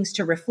some things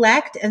to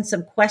reflect and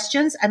some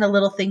questions and a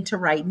little thing to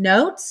write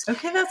notes.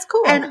 Okay, that's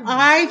cool. And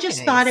I just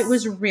nice. thought it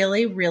was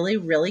really, really,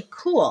 really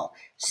cool.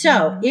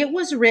 So it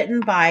was written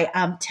by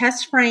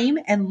Tess Frame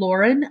and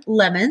Lauren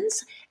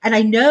Lemons. And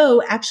I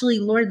know actually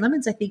Lauren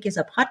Lemons, I think, is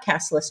a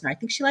podcast listener. I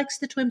think she likes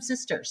the Twin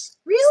Sisters.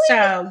 Really?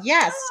 So,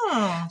 yes.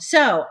 Oh.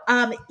 So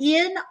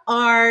in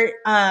our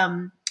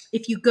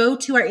if you go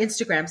to our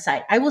Instagram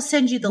site, I will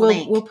send you the we'll,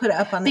 link. We'll put it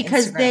up on the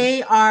because Instagram.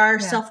 they are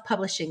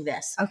self-publishing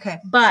this. Okay.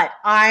 But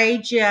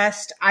I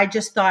just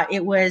thought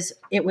it was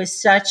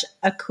such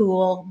a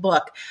cool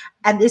book.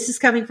 And this is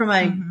coming from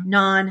a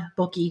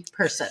non-bookie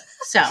person.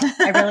 So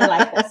I really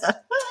like this.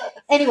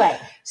 Anyway,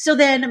 so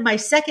then my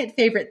second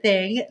favorite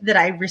thing that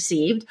I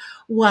received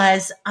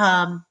was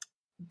from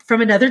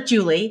another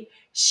Julie.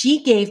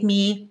 She gave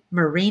me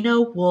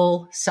merino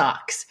wool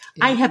socks.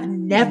 I have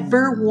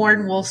never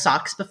worn wool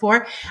socks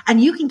before.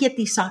 And you can get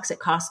these socks at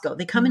Costco.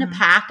 They come in a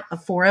pack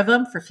of 4 of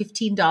them for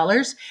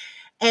 $15.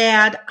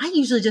 And I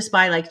usually just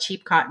buy like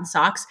cheap cotton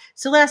socks.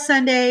 So last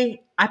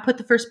Sunday, I put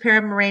the first pair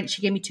of merino.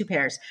 She gave me 2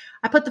 pairs.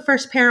 I put the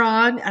first pair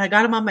on and I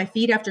got them on my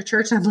feet after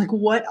church. And I'm like,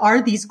 what are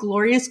these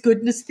glorious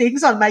goodness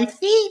things on my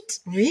feet?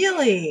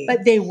 Really?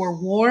 But they were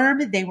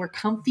warm. They were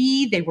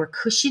comfy. They were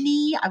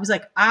cushiony. I was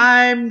like,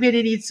 I'm going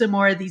to need some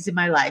more of these in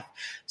my life.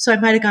 So I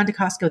might have gone to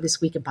Costco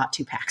this week and bought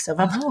 2 packs of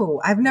them.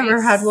 Oh, I've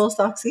never had wool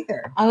socks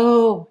either.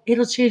 Oh,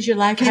 it'll change your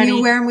life, Can honey.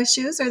 you wear them with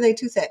shoes or are they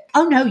too thick?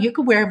 Oh, no, you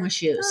can wear them with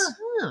shoes.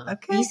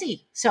 Okay.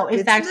 Easy. So in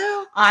Good fact, to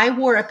know. I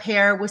wore a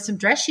pair with some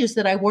dress shoes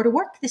that I wore to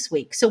work this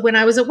week. So when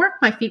I was at work,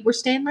 my feet were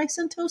staying nice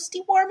and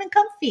toasty, warm and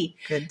comfy.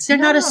 Good to They're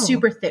not a know.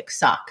 super thick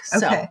sock.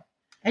 So Okay.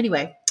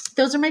 anyway,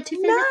 those are my 2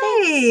 favorite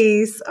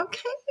things. Nice.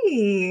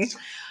 Okay.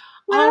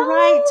 All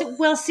right.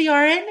 Well,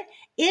 CRN,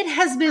 it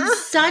has been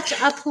such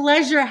a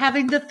pleasure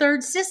having the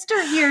third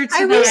sister here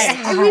tonight.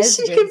 I wish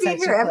you been could be such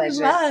here a every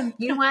pleasure. month.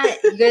 You know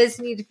what? You guys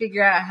need to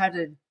figure out how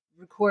to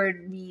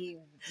record me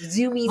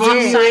zooming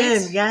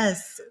Offsite. in.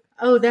 Yes.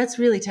 Oh, that's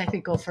really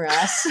technical for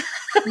us.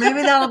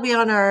 Maybe that'll be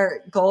on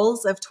our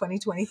goals of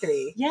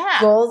 2023. Yeah.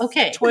 Goals,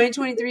 Okay.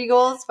 2023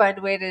 goals. Find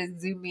a way to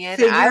zoom me in.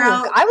 Figure I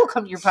out- will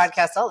come to your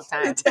podcast all the The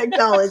time.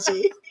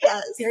 technology.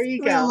 Yes. There you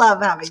We go.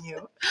 love having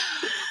you.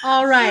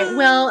 All right.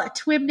 Well,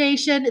 Twim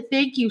Nation,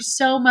 thank you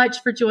so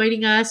much for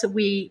joining us.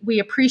 We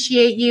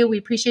appreciate you. We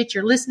appreciate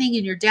your listening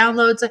and your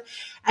downloads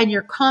and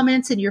your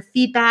comments and your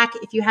feedback.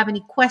 If you have any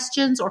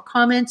questions or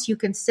comments, you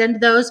can send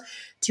those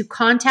to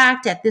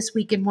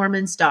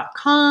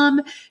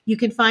contact@thisweekinmormons.com. You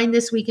can find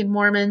This Week in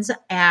Mormons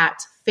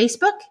at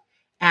Facebook,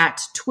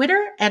 at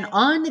Twitter, and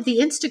on the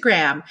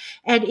Instagram.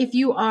 And if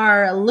you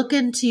are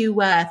looking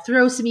to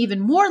throw some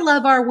even more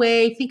love our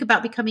way, think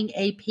about becoming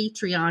a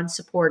Patreon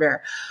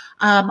supporter.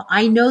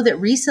 I know that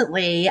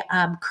recently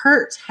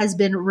Kurt has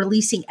been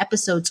releasing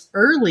episodes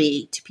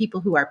early to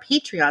people who are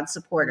Patreon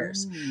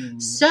supporters.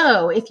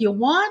 So if you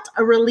want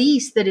a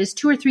release that is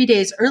 2 or 3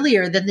 days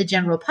earlier than the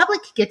general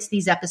public gets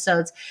these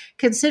episodes,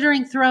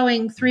 considering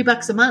throwing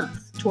 $3 a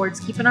month towards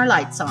keeping our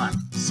lights on.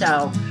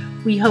 So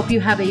we hope you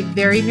have a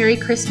very Merry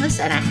Christmas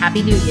and a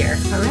Happy New Year.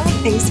 All right.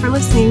 Thanks for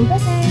listening.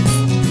 Bye-bye.